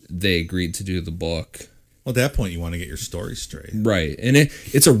 and they agreed to do the book. Well, at that point, you want to get your story straight, right? And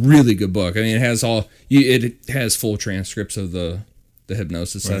it's a really good book. I mean, it has full transcripts of the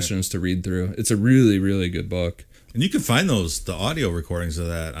hypnosis sessions to read through. It's a really, really good book. And you can find the audio recordings of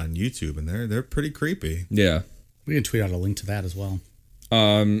that on YouTube, and they're pretty creepy. Yeah, we can tweet out a link to that as well.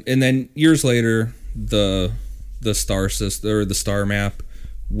 And then years later, the star system or the star map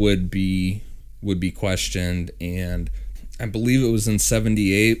would be questioned, and I believe it was in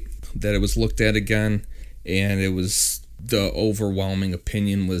 1978 that it was looked at again, and it was the overwhelming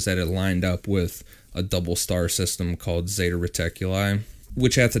opinion was that it lined up with a double star system called Zeta Reticuli,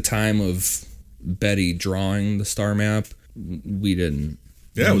 which at the time of Betty drawing the star map, we didn't.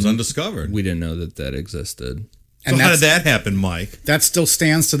 Yeah, it was undiscovered. We didn't know that existed. So how did that happen, Mike? That still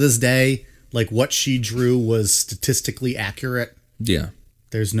stands to this day. Like, what she drew was statistically accurate. Yeah.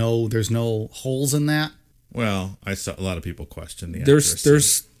 There's no holes in that. Well, I saw a lot of people question the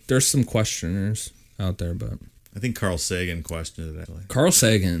accuracy. There's some questioners out there, but I think Carl Sagan questioned it. Actually, Carl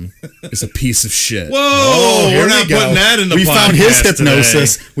Sagan is a piece of shit. Whoa, we're not putting that in the podcast. We found his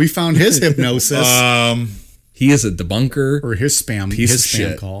hypnosis. Today. We found his hypnosis. He is a debunker or his spam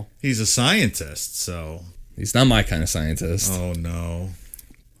shit. Call. He's a scientist, so he's not my kind of scientist. Oh no.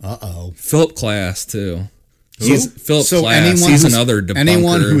 Philip Klass too. He's Philip Klass. He's another debunker.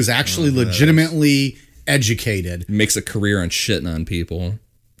 Anyone who's actually legitimately educated makes a career on shitting on people.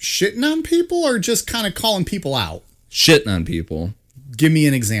 Shitting on people, or just kind of calling people out? Shitting on people. Give me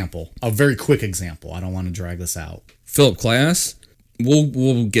an example. A very quick example. I don't want to drag this out. Philip Klass.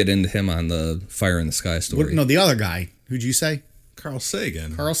 We'll get into him on the Fire in the Sky story. No, the other guy. Who'd you say? Carl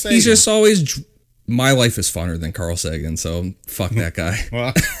Sagan. Carl Sagan. He's just always. My life is funner than Carl Sagan, so fuck that guy.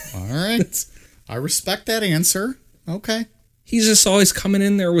 Well, all right. I respect that answer. Okay. He's just always coming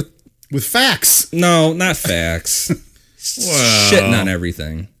in there with facts. No, not facts. Shitting on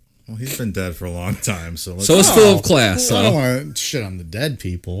everything. Well, he's been dead for a long time, so is Philip Klass. I don't want to shit on the dead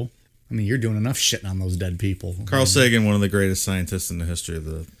people. I mean, you're doing enough shitting on those dead people. Carl Sagan, one of the greatest scientists in the history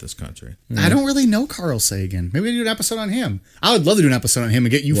of this country. I don't really know Carl Sagan. Maybe we do an episode on him. I would love to do an episode on him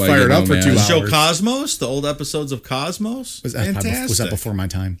and get you fired up for 2 hours. Show Cosmos, the old episodes of Cosmos. Was that before my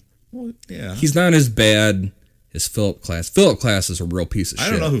time? Well, yeah. He's not as bad as Philip Klass. Philip Klass is a real piece of shit.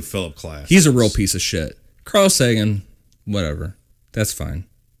 I don't know who Philip Klass is. He's a real piece of shit. Carl Sagan, whatever. That's fine.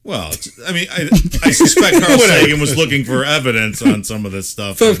 Well, I mean, I suspect Carl Sagan was looking for evidence on some of this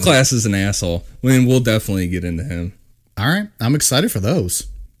stuff. Philip Klass is an asshole. I mean, we'll definitely get into him. All right. I'm excited for those.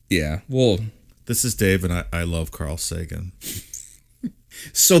 Yeah. Well, this is Dave, and I love Carl Sagan.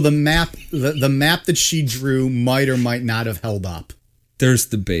 So the map that she drew might or might not have held up. There's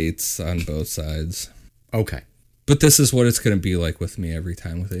debates on both sides. Okay. But this is what it's going to be like with me every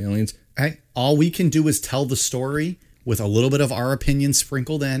time with aliens. Hey, all we can do is tell the story with a little bit of our opinion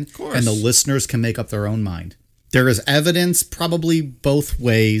sprinkled in, and the listeners can make up their own mind. There is evidence, probably both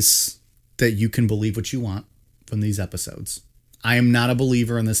ways, that you can believe what you want from these episodes. I am not a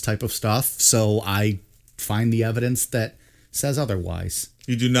believer in this type of stuff, so I find the evidence that says otherwise.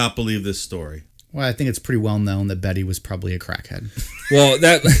 You do not believe this story. Well, I think it's pretty well known that Betty was probably a crackhead. Well,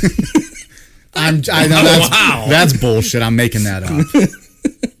 that I know that's bullshit. I'm making that up.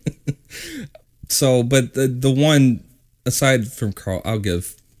 So, but the one aside from Carl, I'll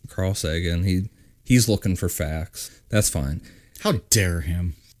give Carl Sagan. He's looking for facts. That's fine. How dare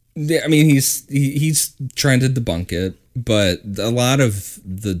him? Yeah, I mean, he's trying to debunk it, but a lot of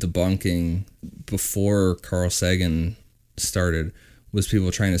the debunking before Carl Sagan started was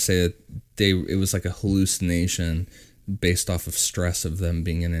people trying to say that it was like a hallucination based off of stress of them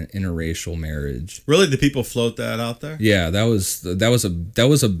being in an interracial marriage. Really, did people float that out there? Yeah, that was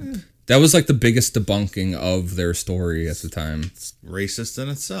like the biggest debunking of their story at the time. It's racist in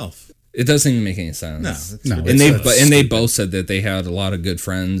itself. It doesn't even make any sense. No. And they both said that they had a lot of good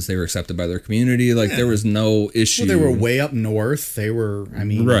friends. They were accepted by their community. Like there was no issue. Well, they were way up north. They were, I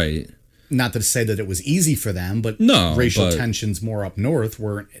mean, right. Not to say that it was easy for them, but racial tensions more up north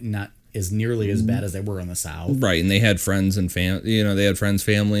were not as nearly as bad as they were in the South. Right, and they had friends and they had friends,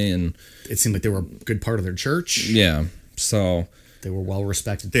 family, and it seemed like they were a good part of their church. Yeah, so they were well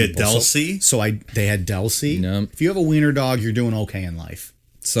respected. They had Delsey. They had Delsey. Yeah. If you have a wiener dog, you're doing okay in life.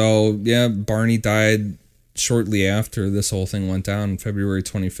 So yeah, Barney died shortly after this whole thing went down, February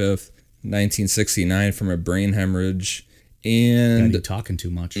 25th, 1969, from a brain hemorrhage. And God, you talking too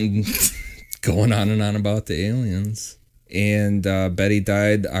much. Going on and on about the aliens. And Betty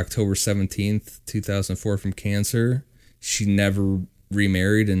died October 17th, 2004 from cancer. She never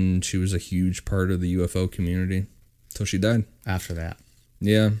remarried, and she was a huge part of the UFO community until she died. After that.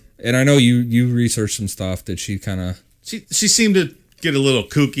 Yeah. And I know you researched some stuff that she kind of... She seemed to get a little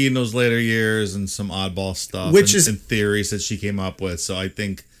kooky in those later years and some oddball stuff. And theories that she came up with. So I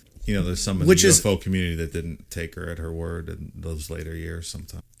think, there's some in the UFO community that didn't take her at her word in those later years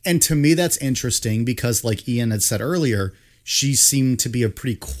sometimes. And to me, that's interesting because, like Ian had said earlier, she seemed to be a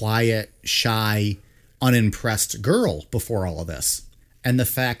pretty quiet, shy, unimpressed girl before all of this. And the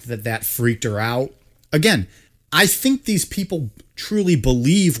fact that freaked her out. Again, I think these people truly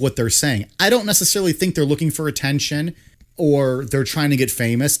believe what they're saying. I don't necessarily think they're looking for attention or they're trying to get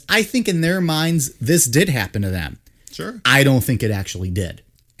famous. I think in their minds, this did happen to them. Sure. I don't think it actually did.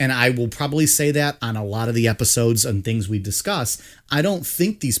 And I will probably say that on a lot of the episodes and things we discuss. I don't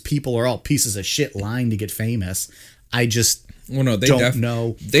think these people are all pieces of shit lying to get famous. I just don't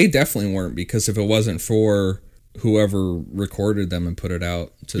know. They definitely weren't, because if it wasn't for whoever recorded them and put it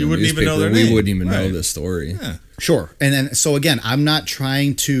out to the newspaper, we wouldn't even know this story. Yeah. Sure. And then, so again, I'm not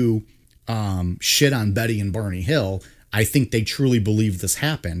trying to shit on Betty and Barney Hill. I think they truly believe this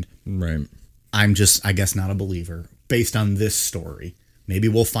happened. Right. I'm just, I guess, not a believer based on this story. Maybe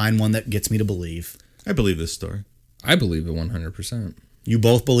we'll find one that gets me to believe. I believe this story. I believe it 100%. You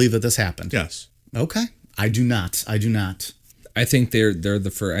both believe that this happened? Yes. Okay. I do not. I think they're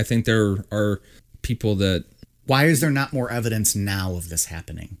the first. I think there are people that... Why is there not more evidence now of this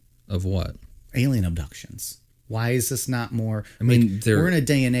happening? Of what? Alien abductions. Why is this not more... I mean, we're in a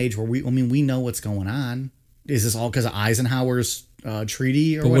day and age where we know what's going on. Is this all because of Eisenhower's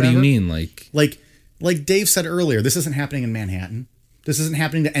treaty or whatever? What do you mean? Like Dave said earlier, this isn't happening in Manhattan. This isn't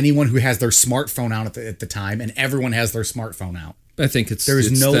happening to anyone who has their smartphone out at the time, and everyone has their smartphone out. I think it's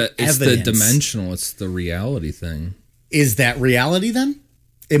no evidence. It's the dimensional. It's the reality thing. Is that reality then?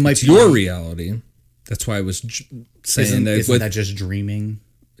 It might be your reality. That's why I was saying isn't that just dreaming?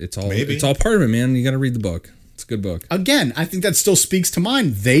 It's all part of it, man. You got to read the book. It's a good book. Again, I think that still speaks to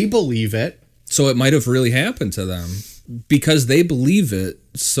mine. They believe it. So it might have really happened to them because they believe it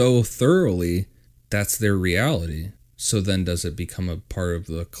so thoroughly. That's their reality. So then does it become a part of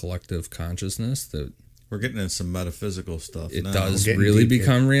the collective consciousness that... We're getting into some metaphysical stuff It now. does really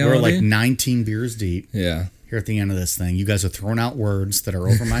become reality? We're like 19 beers deep. Yeah. Here at the end of this thing. You guys are throwing out words that are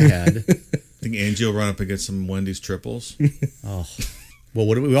over my head. I think Angie will run up and get some Wendy's triples. Oh. Well,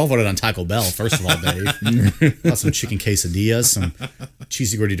 we all voted on Taco Bell, first of all, Dave. Some chicken quesadillas, some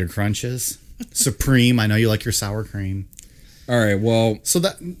cheesy gordita crunches. Supreme, I know you like your sour cream. All right, well... So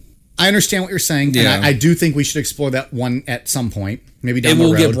that... I understand what you're saying, yeah. And I do think we should explore that one at some point, maybe down the road.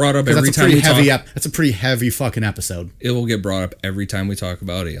 It will get brought up every time we talk. That's a pretty heavy fucking episode. It will get brought up every time we talk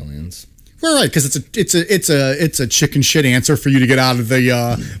about aliens. We're right, because it's a chicken shit answer for you to get out of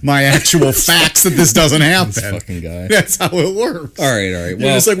the my actual facts that this doesn't happen. This fucking guy. That's how it works. All right.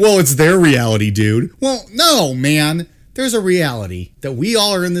 Well, it's like, it's their reality, dude. Well, no, man. There's a reality that we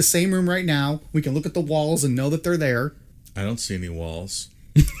all are in the same room right now. We can look at the walls and know that they're there. I don't see any walls.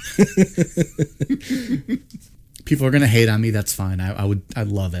 People are going to hate on me. That's fine. I'd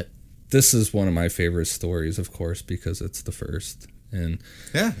love it. This is one of my favorite stories, of course, because it's the first. And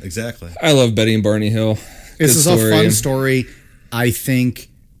yeah, exactly. I love Betty and Barney Hill. This is a fun story. I think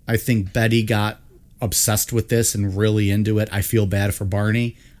Betty got obsessed with this and really into it. I feel bad for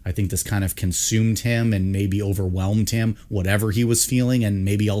Barney. I think this kind of consumed him and maybe overwhelmed him, whatever he was feeling, and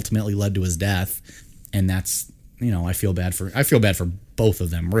maybe ultimately led to his death. And that's, I feel bad for both of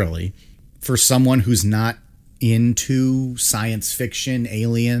them, really. For someone who's not into science fiction,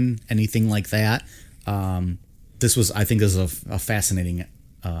 alien, anything like that, this is a fascinating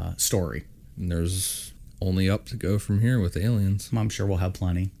story. And there's only up to go from here with aliens. I'm sure we'll have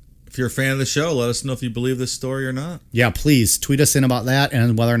plenty. If you're a fan of the show, let us know if you believe this story or not. Yeah, please tweet us in about that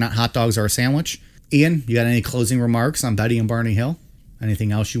and whether or not hot dogs are a sandwich. Ian, you got any closing remarks on Betty and Barney Hill?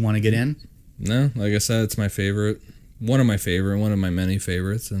 Anything else you want to get in? No, like I said, it's my favorite. One of my many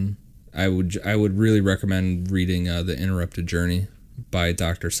favorites, and I would really recommend reading The Interrupted Journey by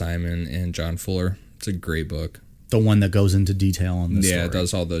Dr. Simon and John Fuller. It's a great book. The one that goes into detail on this story. Yeah, it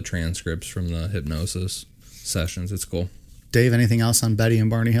does all the transcripts from the hypnosis sessions. It's cool. Dave, anything else on Betty and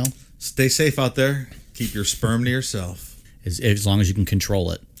Barney Hill? Stay safe out there. Keep your sperm to yourself. As long as you can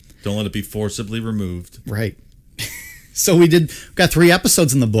control it. Don't let it be forcibly removed. Right. So we got 3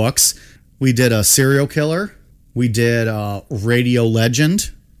 episodes in the books. We did a serial killer. We did a radio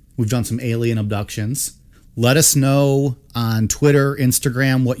legend. We've done some alien abductions. Let us know on Twitter,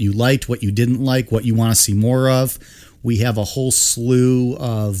 Instagram, what you liked, what you didn't like, what you want to see more of. We have a whole slew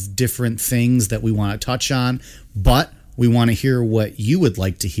of different things that we want to touch on, but we want to hear what you would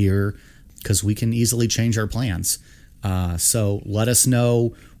like to hear because we can easily change our plans. So let us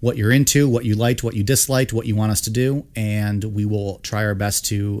know what you're into, what you liked, what you disliked, what you want us to do, and we will try our best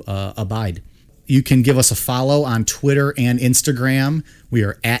to abide. You can give us a follow on Twitter and Instagram. We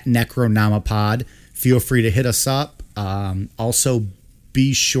are at Necronomipod. Feel free to hit us up. Also,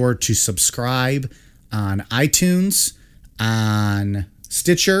 be sure to subscribe on iTunes, on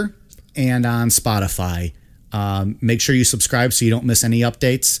Stitcher, and on Spotify. Make sure you subscribe so you don't miss any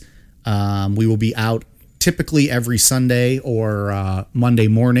updates. We will be out typically every Sunday or Monday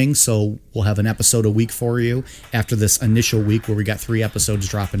morning, so we'll have an episode a week for you after this initial week where we got 3 episodes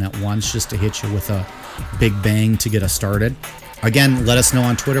dropping at once just to hit you with a big bang to get us started. Again, let us know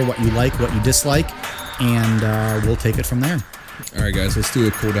on Twitter what you like, what you dislike, and we'll take it from there. All right, guys, let's do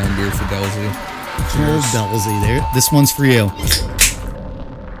a cool down beer for Delzy. Cool Delzy there. This one's for you.